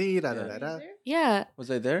 Y, and Z." Da da da da. Yeah.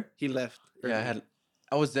 Was I there? He left. Yeah,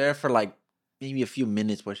 I was there for like maybe a few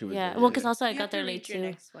minutes while she was Yeah. there. Well, because yeah. also I You got have to there read late your too.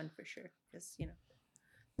 next one for sure, because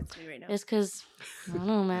it's me right now. It's because I don't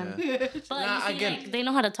know, man. Yeah. But Nah, you see, again- like, they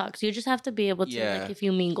know how to talk, so you just have to be able to Yeah. like if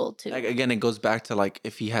you mingle too. Like again, it goes back to like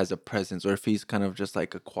if he has a presence or if he's kind of just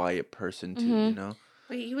like a quiet person too, you Mhm. know?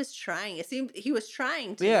 But he was trying. It seemed he was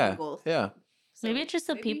trying to Yeah, mingle. yeah. So Maybe it's just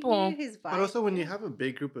the maybe he people. needed his But vibe. also, when you have a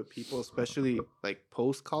big group of people, especially like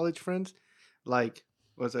post college friends, like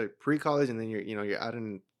was it pre college, and then you're out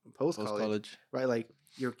in post Post college, college. right? Like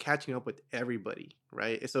you're catching up with everybody,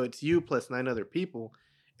 right? So it's you plus 9 other people,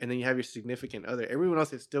 and then you have your significant other. Everyone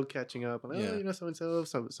else is still catching up. Like, Yeah. oh, so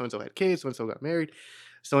and so had kids, so and so got married,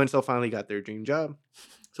 so and so finally got their dream job.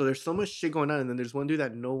 So there's so much shit going on, and then there's one dude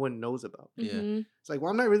that no one knows about. Yeah. Mhm. It's like, well,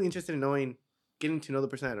 I'm not really interested in getting to know the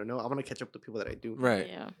person I don't know. I want to catch up with the people that I do. Right.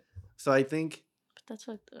 Yeah. So I think But that's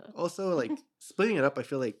what the also like splitting it up, I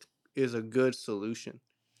feel like is a good solution.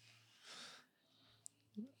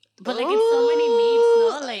 But like it's so many meets,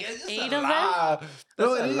 no? Like It's just 8 a of them. lot.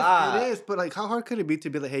 No, That's it a is. lot. It is. But like, how hard could it be to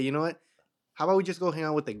be like, hey, you know what? How about we just go hang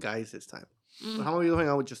out with the guys this time? Mm. How about we go hang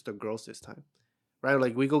out with just the girls this time? Right?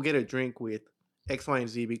 Like we go get a drink with X, Y, and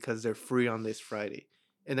Z because they're free on this Friday,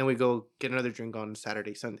 and then we go get another drink on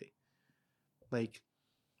Saturday, Sunday. Like,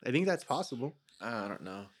 I think that's possible. I don't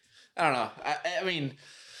know. I mean,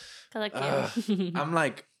 'Cause like you. I'm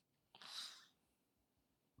like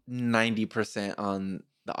 90% on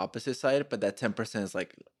the opposite side, but that 10% is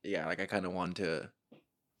like, yeah, like I kind of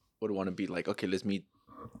would want to be like, okay, let's meet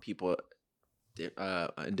people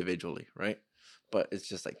individually, right? But it's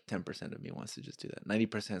just like 10% of me wants to just do that.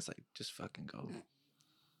 90% is like, just fucking go.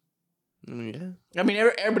 Yeah. I mean,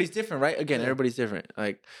 everybody's different, right? Again, Yeah. everybody's different.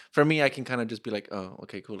 Like for me, I can kind of just be like, oh,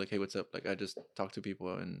 okay, cool. Like, hey, what's up? Like, I just talk to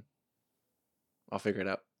people and I'll figure it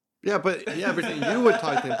out. Yeah, but you would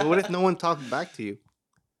talk to them. But what if no one talked back to you?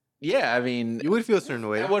 Yeah, I mean, You would feel a certain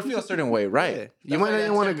way. I would feel a certain way, right? Yeah. You That's might why not that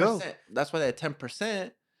even wanna go. 10%. That's why that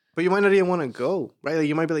 10%. But you might not even want to go, right? Like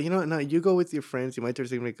you might be like, you know what? No, you go with your friends. You might turn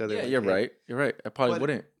significant other. Yeah, like, you're hey. right. You're right. I probably But-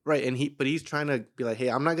 wouldn't. Right, and he's trying to be like, hey,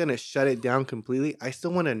 I'm not gonna shut it down completely. I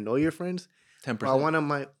still want to know your friends. 10%. But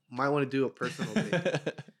I might want to do a personal thing,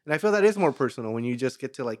 and I feel that is more personal when you just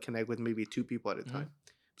get to like connect with maybe 2 people at a Mhm. time.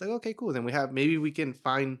 It's like, okay, cool. Then maybe we can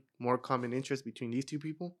find more common interests between these 2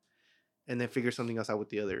 people, and then figure something else out with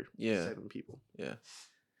the other Yeah. 7 people. Yeah.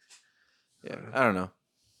 Yeah. I don't know.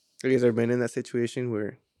 Have you guys ever been in that situation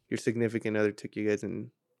where your significant other took you guys and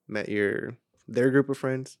met their group of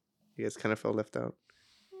friends? You guys kind of felt left out,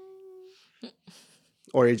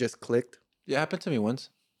 or it just clicked. Yeah, it happened to me once.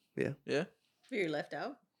 Yeah. Yeah. You're left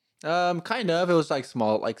out. Kind of. It was like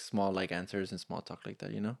small answers and small talk like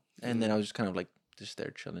that, you know. And then I was just kind of like just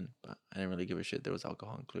there chilling, but I didn't really give a shit. There was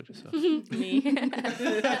alcohol included, so Me.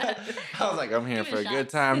 I was like, I'm here Give for it a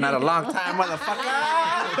good shots. time, not a long time,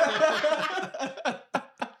 motherfucker.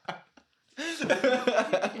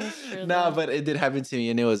 No, though. but it did happen to me,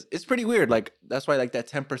 and it's pretty weird. Like that's why like that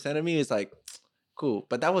 10% of me is like, cool,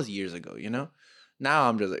 but that was years ago, you know. Now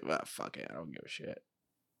I'm just like, well, fuck it, I don't give a shit.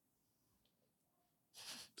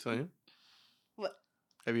 Sonia? What?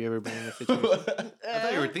 Have you ever been in a situation? I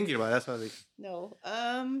thought you were thinking about it. That's why I was like,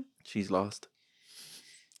 No. She's lost.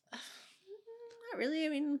 Not really. I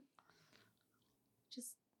mean, just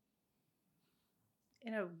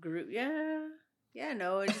in a group. Yeah. Yeah.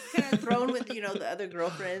 No. Just kind of thrown with the other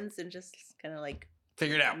girlfriends and just kind of like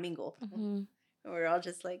Figure it out. mingle. Mhm. And we're all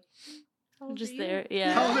just like, how old Just are you? there,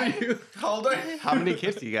 how old yeah. are you? How old are you? How many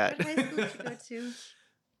kids you got? What high school did you go to?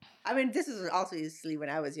 I mean, this was also usually when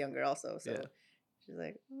I was younger, also. So Yeah. she's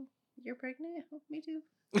like, oh, "You're pregnant? Oh, me too."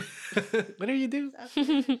 What do you do? So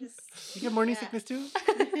just- You get morning yeah. sickness too?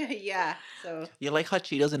 Yeah. So You like hot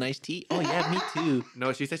Cheetos and iced tea? Oh yeah, me too.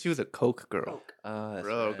 No, she said she was a Coke girl. Coke. That's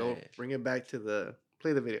Bro, go right. bring it back to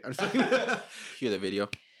play the video. I'm sorry. Cue the video.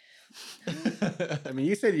 I mean,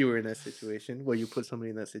 you said you were in that situation. Well, you put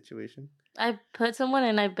somebody in that situation. I put someone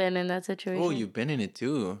and I've been in that situation. Oh, you've been in it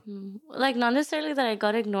too. Like not necessarily that I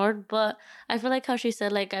got ignored, but I feel like how she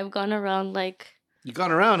said like I've gone around like You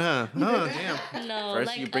gone around, huh? Oh, damn. no. First,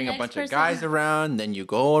 like, you bring an a bunch of ex-person- guys around, then you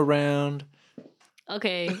go around.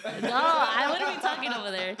 Okay. No, I wouldn't be talking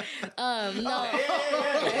over there. No.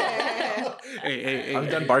 Hey, I'm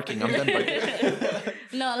done barking. I'm done barking.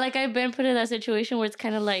 No, like I've been put in that situation where it's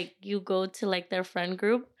kind of like you go to like their friend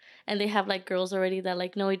group and they have like girls already that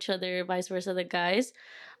like know each other, vice versa, the guys.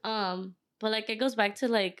 But like it goes back to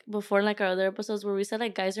like before like our other episodes where we said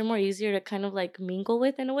like guys are more easier to kind of like mingle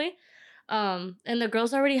with in a way. And the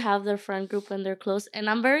girls already have their friend group and they're close. And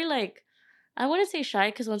I'm very like I wouldn't say shy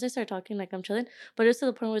because once I start talking, like I'm chilling, but it's to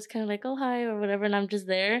the point where it's kind of like, oh, hi, or whatever, and I'm just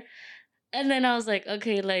there. And then I was like,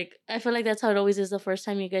 okay, like, I feel like that's how it always is the first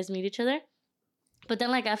time you guys meet each other. But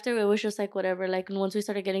then, like, after it was just like, whatever. Like, and once we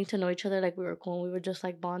started getting to know each other, like, we were cool. And we would just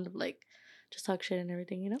like bond, like, just talk shit and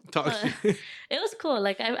everything, you know? Talk But shit. it was cool.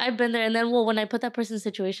 Like, I've been there. And then, well, when I put that person in a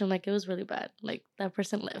situation, like, it was really bad. Like, that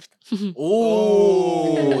person left.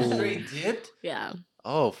 Oh, straight dipped? Yeah.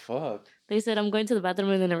 Oh, fuck. They said, I'm going to the bathroom,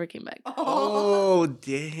 and they never came back. Oh,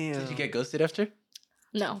 damn. Did you get ghosted after?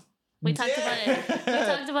 No. We talked about it. We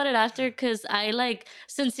talked about it after because I like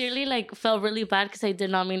sincerely like felt really bad because I did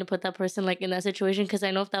not mean to put that person like in that situation because I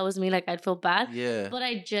know if that was me like I'd feel bad. Yeah. But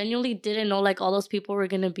I genuinely didn't know like all those people were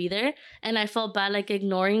gonna be there and I felt bad like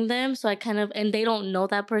ignoring them. So I kind of and they don't know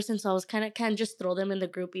that person, so I was kind of can't just throw them in the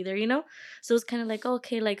group either, you know. So it's kind of like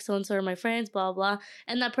okay, like so and so are my friends, blah blah,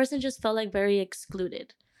 and that person just felt like very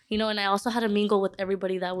excluded. You know, and I also had to mingle with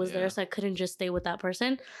everybody that was there, so I couldn't just stay with that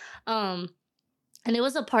person. And it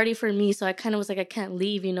was a party for me, so I kind of was like, I can't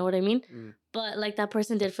leave, you know what I mean? Mm. But like that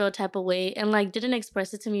person did feel a type of way and like didn't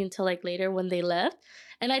express it to me until like later when they left.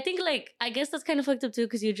 And I think like, I guess that's kind of fucked up too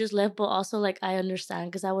because you just left, but also like I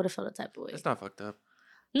understand because I would have felt a type of way. That's not fucked up.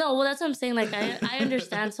 No, well, that's what I'm saying. Like, I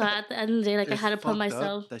understand. So at the end of the day, like, I It's had to put fucked up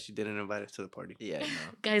myself. that she didn't invite us to the party. Yeah, no.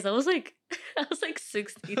 Guys, I was like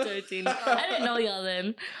 16, 13. I didn't know y'all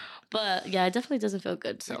then. But yeah, it definitely doesn't feel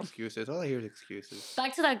good. So Excuses. All I hear is excuses.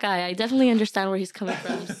 back to that guy. I definitely understand where he's coming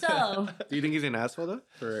from. So Do you think he's an asshole though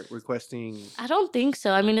for requesting? I don't think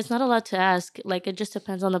so. I mean, it's not a lot to ask. Like, it just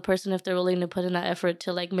depends on the person if they're willing to put in that effort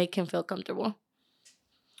to like make him feel comfortable.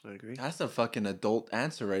 I agree. That's a fucking adult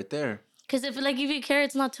answer right there. Because if you care,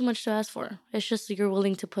 it's not too much to ask for. It's just you're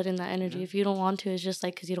willing to put in that energy. Yeah. If you don't want to, it's just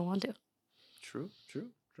like because you don't want to. True.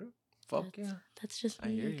 Fuck yeah. That's just I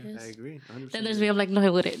me, hear I you. guess. I agree. 100% Then there's me. I'm like, no, I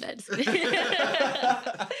wouldn't. Just kidding.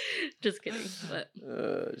 Just kidding.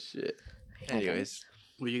 But Shit. Anyways,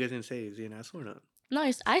 What you guys didn't say? Is he an asshole or not? no,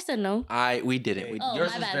 I said no. we didn't. Oh,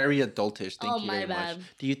 Yours my was bad. very adultish. Thank Oh, you my very bad. much.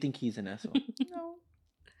 Do you think he's an asshole? No.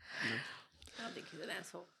 I don't think he's an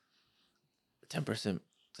asshole. 10%.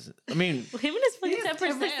 I mean, Him and his fucking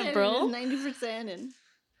 10%, bro. 90% and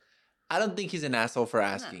I don't think he's an asshole for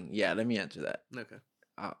asking. Yeah, let me answer that. Okay.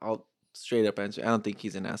 I'll straight up answer. I don't think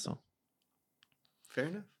he's an asshole. Fair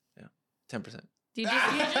enough. 10%. You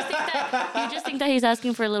just think that he's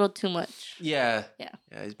asking for a little too much. Yeah. Yeah.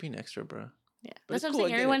 Yeah, he's being extra, bro. Yeah, But that's it's what I'm cool, I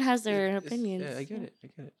saying. get Everyone it. has their It's- opinions. Yeah, I get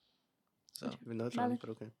it. So, Even though it's wrong, Valid. but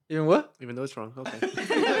okay. even what? Even though it's wrong, okay. Did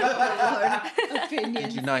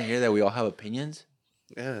opinions. you not hear that we all have opinions?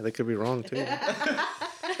 Yeah, they could be wrong too.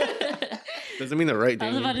 Doesn't mean they're right, I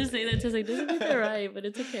was Damien. about to say that to like, doesn't mean they're right, but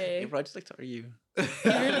it's Hey, okay. bro, I just like to argue. He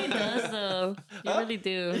really does, though. You really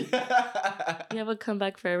do. You have a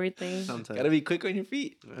comeback for everything. Sometimes. Gotta be quick on your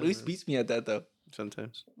feet. Yeah. Luis beats me at that, though.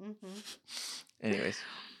 Sometimes. Anyways,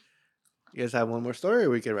 You guys have one more story, or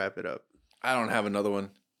we can wrap it up. I don't have another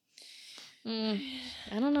one.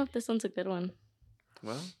 I don't know if this one's a good one.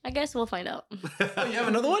 Well, I guess we'll find out. Oh, you have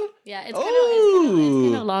another one? Yeah, it's Oh!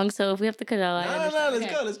 kind of long, so if we have to cut it out, I No, understand. let's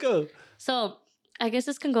Okay. go, let's go. So I guess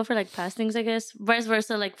this can go for like past things, I guess. Vice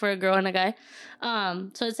versa, like for a girl and a guy.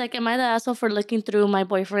 So it's like, am I the asshole for looking through my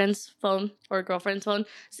boyfriend's phone or girlfriend's phone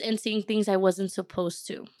and seeing things I wasn't supposed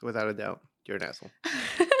to? without a doubt, you're an asshole.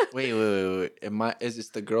 Wait. Is this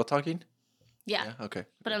the girl talking? Yeah. Okay.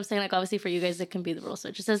 But I'm saying, like, obviously for you guys, it can be the rule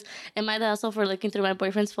switch. It says, am I the asshole for looking through my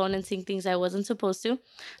boyfriend's phone and seeing things I wasn't supposed to?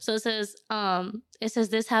 So it says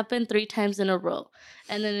this happened 3 times in a row.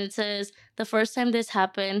 And then it says, the first time this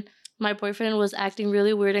happened, my boyfriend was acting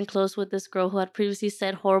really weird and close with this girl who had previously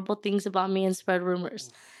said horrible things about me and spread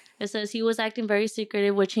rumors. It says he was acting very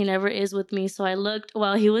secretive, which he never is with me. So I looked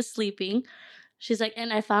while he was sleeping. She's like,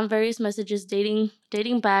 and I found various messages dating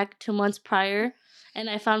back to months prior. And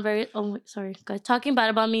I found talking bad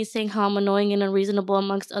about me, saying how I'm annoying and unreasonable,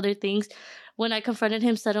 amongst other things. When I confronted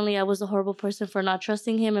him, suddenly I was a horrible person for not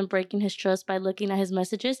trusting him and breaking his trust by looking at his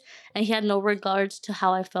messages, and he had no regards to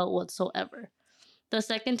how I felt whatsoever. The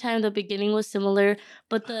second time, the beginning was similar,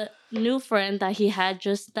 but the new friend that he had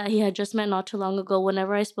just met not too long ago,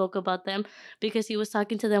 whenever I spoke about them, because he was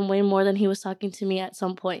talking to them way more than he was talking to me at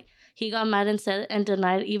some point. He got mad and said and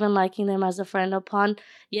denied even liking them as a friend. Upon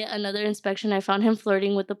yet another inspection, I found him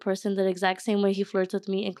flirting with the person the exact same way he flirts with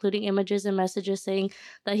me, including images and messages saying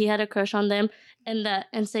that he had a crush on them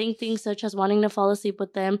and saying things such as wanting to fall asleep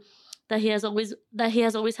with them, that he has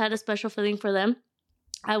always had a special feeling for them.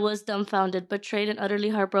 I was dumbfounded, betrayed, and utterly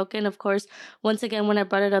heartbroken. Of course, once again, when I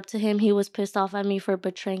brought it up to him, he was pissed off at me for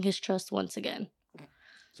betraying his trust once again.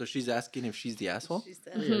 So she's asking if she's the asshole? She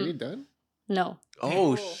said, Wait, are you done? No.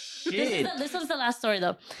 Oh, Oh. shit. This one's the last story,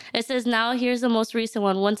 though. It says, now here's the most recent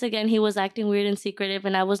one. Once again, he was acting weird and secretive,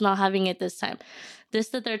 and I was not having it this time. This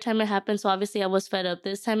is the third time it happened, so obviously I was fed up.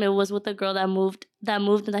 This time it was with a girl that moved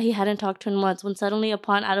and that he hadn't talked to in months. When suddenly,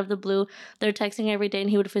 upon out of the blue, they're texting every day, and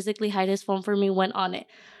he would physically hide his phone from me when on it,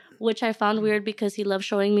 which I found weird because he loved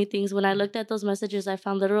showing me things. When I looked at those messages, I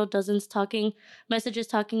found literal dozens messages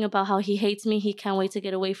talking about how he hates me, he can't wait to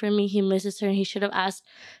get away from me, he misses her, and he should have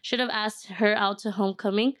asked her out to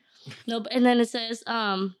homecoming. No, and then it says,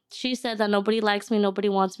 she said that nobody likes me, nobody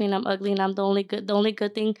wants me, and I'm ugly, and I'm the only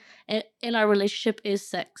good thing in our relationship is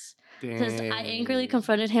sex. Because I angrily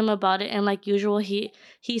confronted him about it, and like usual, he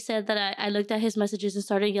said that I looked at his messages and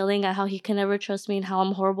started yelling at how he can never trust me and how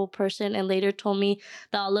I'm a horrible person, and later told me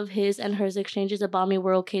that all of his and hers exchanges about me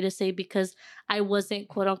were okay to say because I wasn't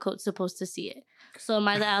quote unquote supposed to see it. So am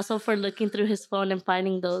I the asshole for looking through his phone and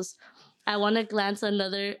finding those? I want to glance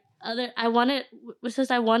I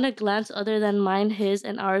want to glance other than mine, his,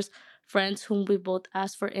 and ours friends whom we both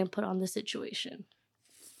asked for input on the situation.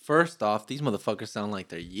 First off, these motherfuckers sound like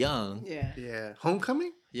they're young. Yeah. Yeah.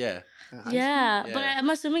 Homecoming? Yeah. High Yeah, school? but Yeah. I'm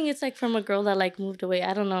assuming it's like from a girl that like moved away.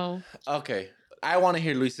 I don't know. Okay. I want to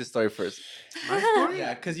hear Luis's story first. school? My story?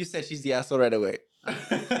 Yeah, because you said she's the asshole right away.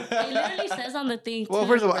 It literally says on the thing. Well, too,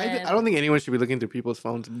 first of all, that- I don't think anyone should be looking through people's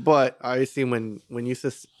phones. But obviously, when you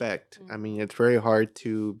suspect, I mean, it's very hard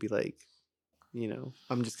to be like,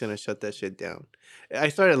 I'm just gonna shut that shit down. I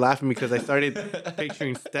started laughing because I started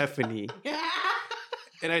picturing Stephanie,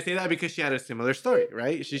 and I say that because she had a similar story,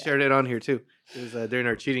 right? She shared it on here too. It was during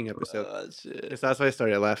our cheating episode. Oh, shit. So that's why I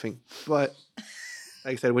started laughing. But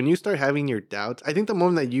like I said, when you start having your doubts, I think the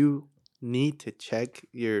moment that you need to check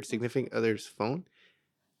your significant other's phone,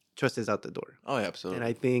 trust is out the door. Oh, yeah, absolutely. And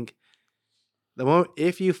I think the moment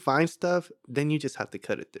if you find stuff, then you just have to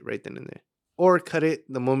cut it right then and there, or cut it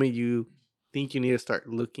the moment you think you need to start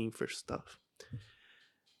looking for stuff.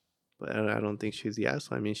 But I don't think she's the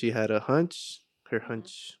asshole. I mean, she had a hunch. Her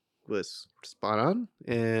hunch was spot on,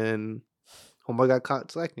 and homeboy got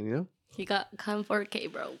caught slacking. he got come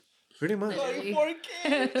 4K, bro. Pretty much. Literally.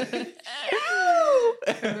 4K.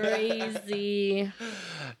 Crazy.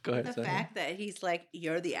 Go ahead, The Sonia. fact that he's like,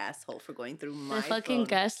 you're the asshole for going through my The fucking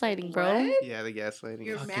phone. gaslighting, bro. What? Yeah, the gaslighting.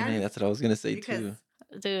 You're Fucking mad A, that's what I was going to say, because too.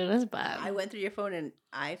 Dude, that's bad. I went through your phone and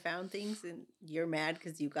I found things, and you're mad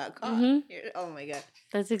because you got caught. Mhm. Oh my god!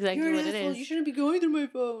 That's exactly You're an what it asshole. is. You shouldn't be going through my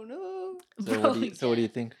phone. Oh. So, Bro, what do you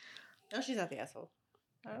think? No, she's not the asshole.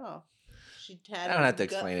 I don't know. She I had don't have to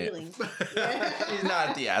gut explain it. feelings. She's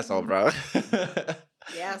not the asshole, bro.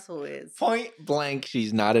 The asshole is. Point blank,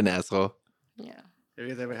 she's not an asshole. Yeah. Have you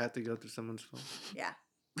guys ever had to go through someone's phone? Yeah.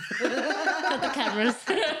 Cut the cameras.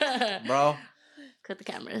 Bro. Cut the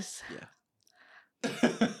cameras. I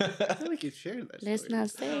feel like you've shared that. Let's story. not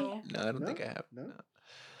say. No. No, I don't No? think I have. No? No.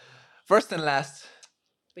 First and last.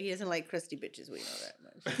 But he doesn't like crusty bitches. We know that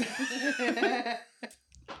much.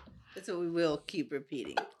 That's what we will keep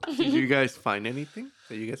repeating. Did you guys find anything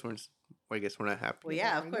that you guys weren't? Well, I guess we're not happy. Well,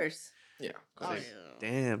 yeah, of course. Yeah. Oh,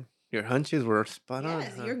 Damn, your hunches were spot on.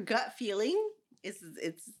 yes, huh? your gut feeling is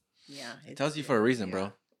yeah. It tells you for a reason,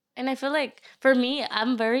 bro. And I feel like for me,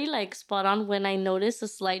 I'm very like spot on when I notice a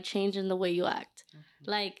slight change in the way you act.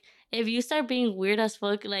 Like if you start being weird as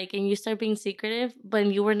fuck, like and you start being secretive, but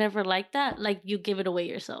you were never like that, like you give it away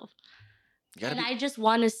yourself. You gotta And be, I just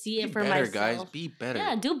want to see be it for better, myself. guys. Be better.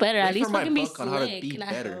 Yeah, do better. Wait At least for my fucking be book on how to slick. be Nah.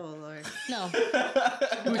 better. Oh lord. No, Which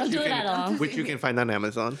don't you do it can- at all. Which you can find on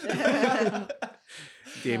Amazon.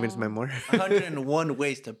 Damon's No. memoir. 101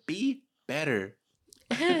 ways to be better.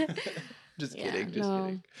 Just Yeah, kidding. Just no.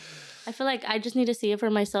 kidding. I feel like I just need to see it for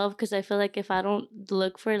myself because I feel like if I don't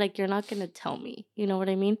look for it, like you're not gonna tell me. You know what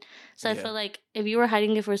I mean? So I Yeah. feel like if you were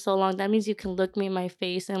hiding it for so long, that means you can look me in my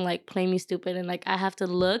face and like play me stupid, and like I have to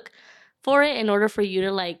look for it in order for you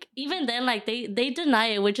to like. Even then, like they deny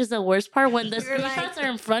it, which is the worst part when the You're like, screenshots are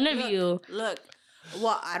in front of Look, you. Look.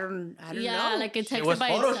 Well, I don't Yeah, know. like it was texted by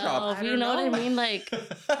Photoshop. itself. I You don't know what I know. mean? Like,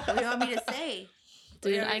 What do you want me to say? What do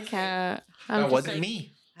you dude, want I me to say? can't. I'm That just wasn't like,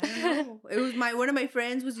 me. I don't know. It was one of my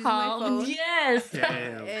friends was using my phone. Yes.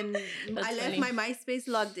 Damn. And That's I left funny. my MySpace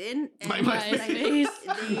logged in. And My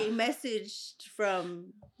MySpace. they messaged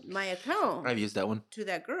from my account I've used that one. to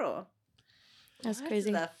that girl. That's What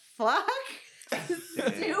crazy. the fuck?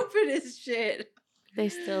 Stupid as shit. They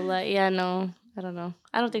still lie. Yeah, no. I don't know.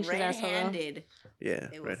 I don't think she's asshole though. Red-handed. Yeah,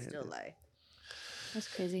 They will red-handed. still lie. That's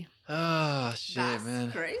crazy. Oh, shit, That's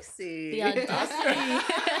man. crazy. The audacity.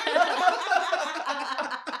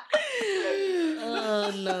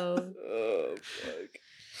 Oh no. Oh, fuck.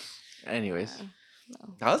 Anyways,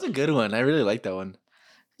 No. that was a good one. I really like that one.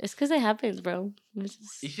 It's because it happens, bro. It's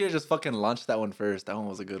just... You should have just fucking launched that one first. That one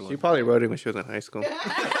was a good She one. probably wrote it when she was in high school. She's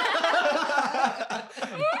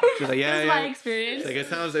like, yeah, This is yeah. my experience. Like it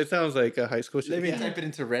sounds like a high school shit. Let me Yeah. type it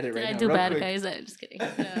into Reddit Did right I now. do real bad, quick. guys? I'm just kidding.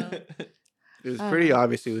 No. It was Oh. pretty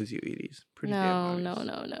obvious it was you, Edie's. Pretty damn No, obvious.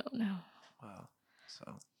 no. Wow. So,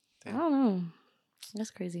 I damn. don't know.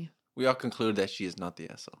 That's crazy. We all conclude that she is not the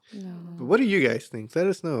asshole. But No. what do you guys think? Let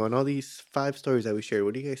us know on all these 5 stories that we shared.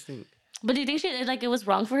 What do you guys think? But do you think she like it was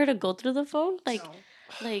wrong for her to go through the phone? Like, No.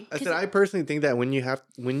 like. I 'cause said I personally think that when you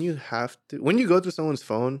go through someone's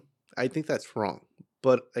phone, I think that's wrong.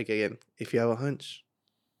 But like again, if you have a hunch,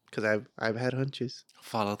 because I've had hunches,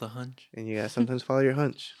 Follow the hunch. and you gotta sometimes follow your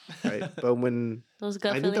hunch, right? But when those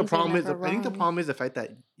gut I think feelings the are problem is never I think the wrong. problem is the fact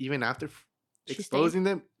that even after She stayed. exposing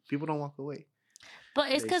them, people don't walk away.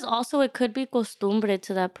 But it's They- because also it could be costumbre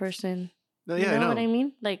to that person. No, You yeah, know I what know. I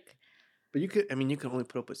mean? Like, But you can only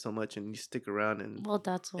put up with so much, and you stick around, and well,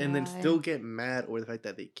 that's why. then still get mad over the fact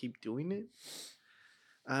that they keep doing it.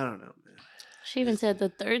 I don't know, man. She even said the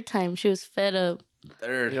third time she was fed up.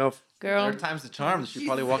 Third. You know, Girl. Third time's the charm. She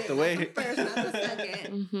probably walked away. Not the first, not the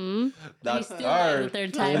second. Mm-hmm. That's Still like the third.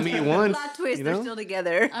 third Fool time. me once, Plot twist, you they're know? still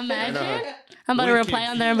together. Imagine. I'm about to Wicked. reply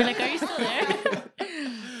on there and be like, "Are you still there?"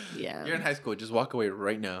 Yeah. You're in high school. Just walk away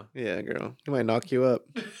right now. yeah, girl, he might knock you up.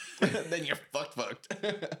 Then you're fucked.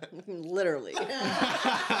 Literally.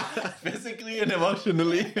 Physically and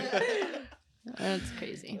emotionally. That's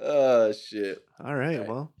crazy. Oh, shit. All right, Alright.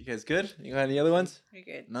 well, You guys good? You got any other ones? You're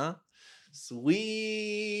good. No?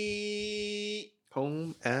 Sweet.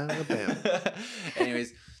 home Alabama.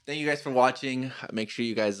 Anyways, thank you guys for watching. Make sure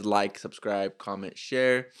you guys like, subscribe, comment,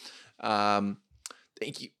 share.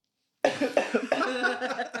 Thank you.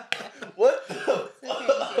 What the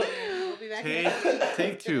We'll be back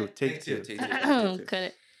Take two. Take two. Cut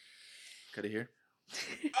it. Cut it here.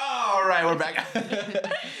 All right, we're back.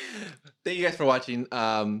 Thank you guys for watching.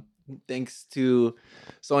 Thanks to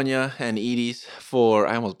Sonia and Yris for.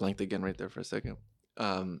 I almost blanked again right there for a second.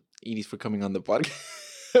 Yris for coming on the podcast.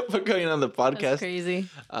 That's podcast. crazy.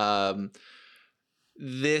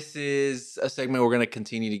 This is a segment we're gonna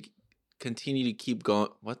continue to keep going.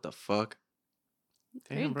 What the fuck?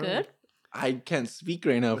 Are you Damn, bro. good? I can't speak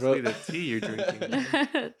right now, Must bro. be the tea you're drinking.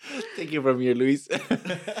 Take it from here, Luis.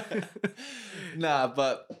 Nah,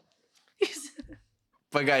 but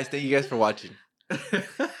guys, thank you guys for watching.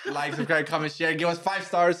 Like, subscribe, comment, share. Give us 5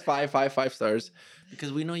 stars. 5 stars.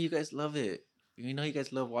 Because we know you guys love it. We know you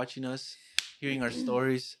guys love watching us, hearing our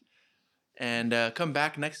stories. And come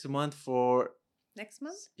back next month for... Next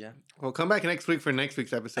month? Well, come back next week for next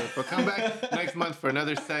week's episode. But come back next month for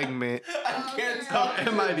another segment. I can't of talk.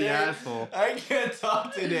 Am I the today. Asshole? I can't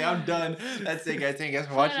talk today. I'm done. That's it, guys. Thank you guys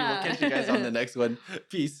for watching. We'll catch you guys on the next one.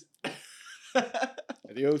 Peace.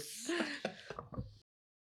 Adios.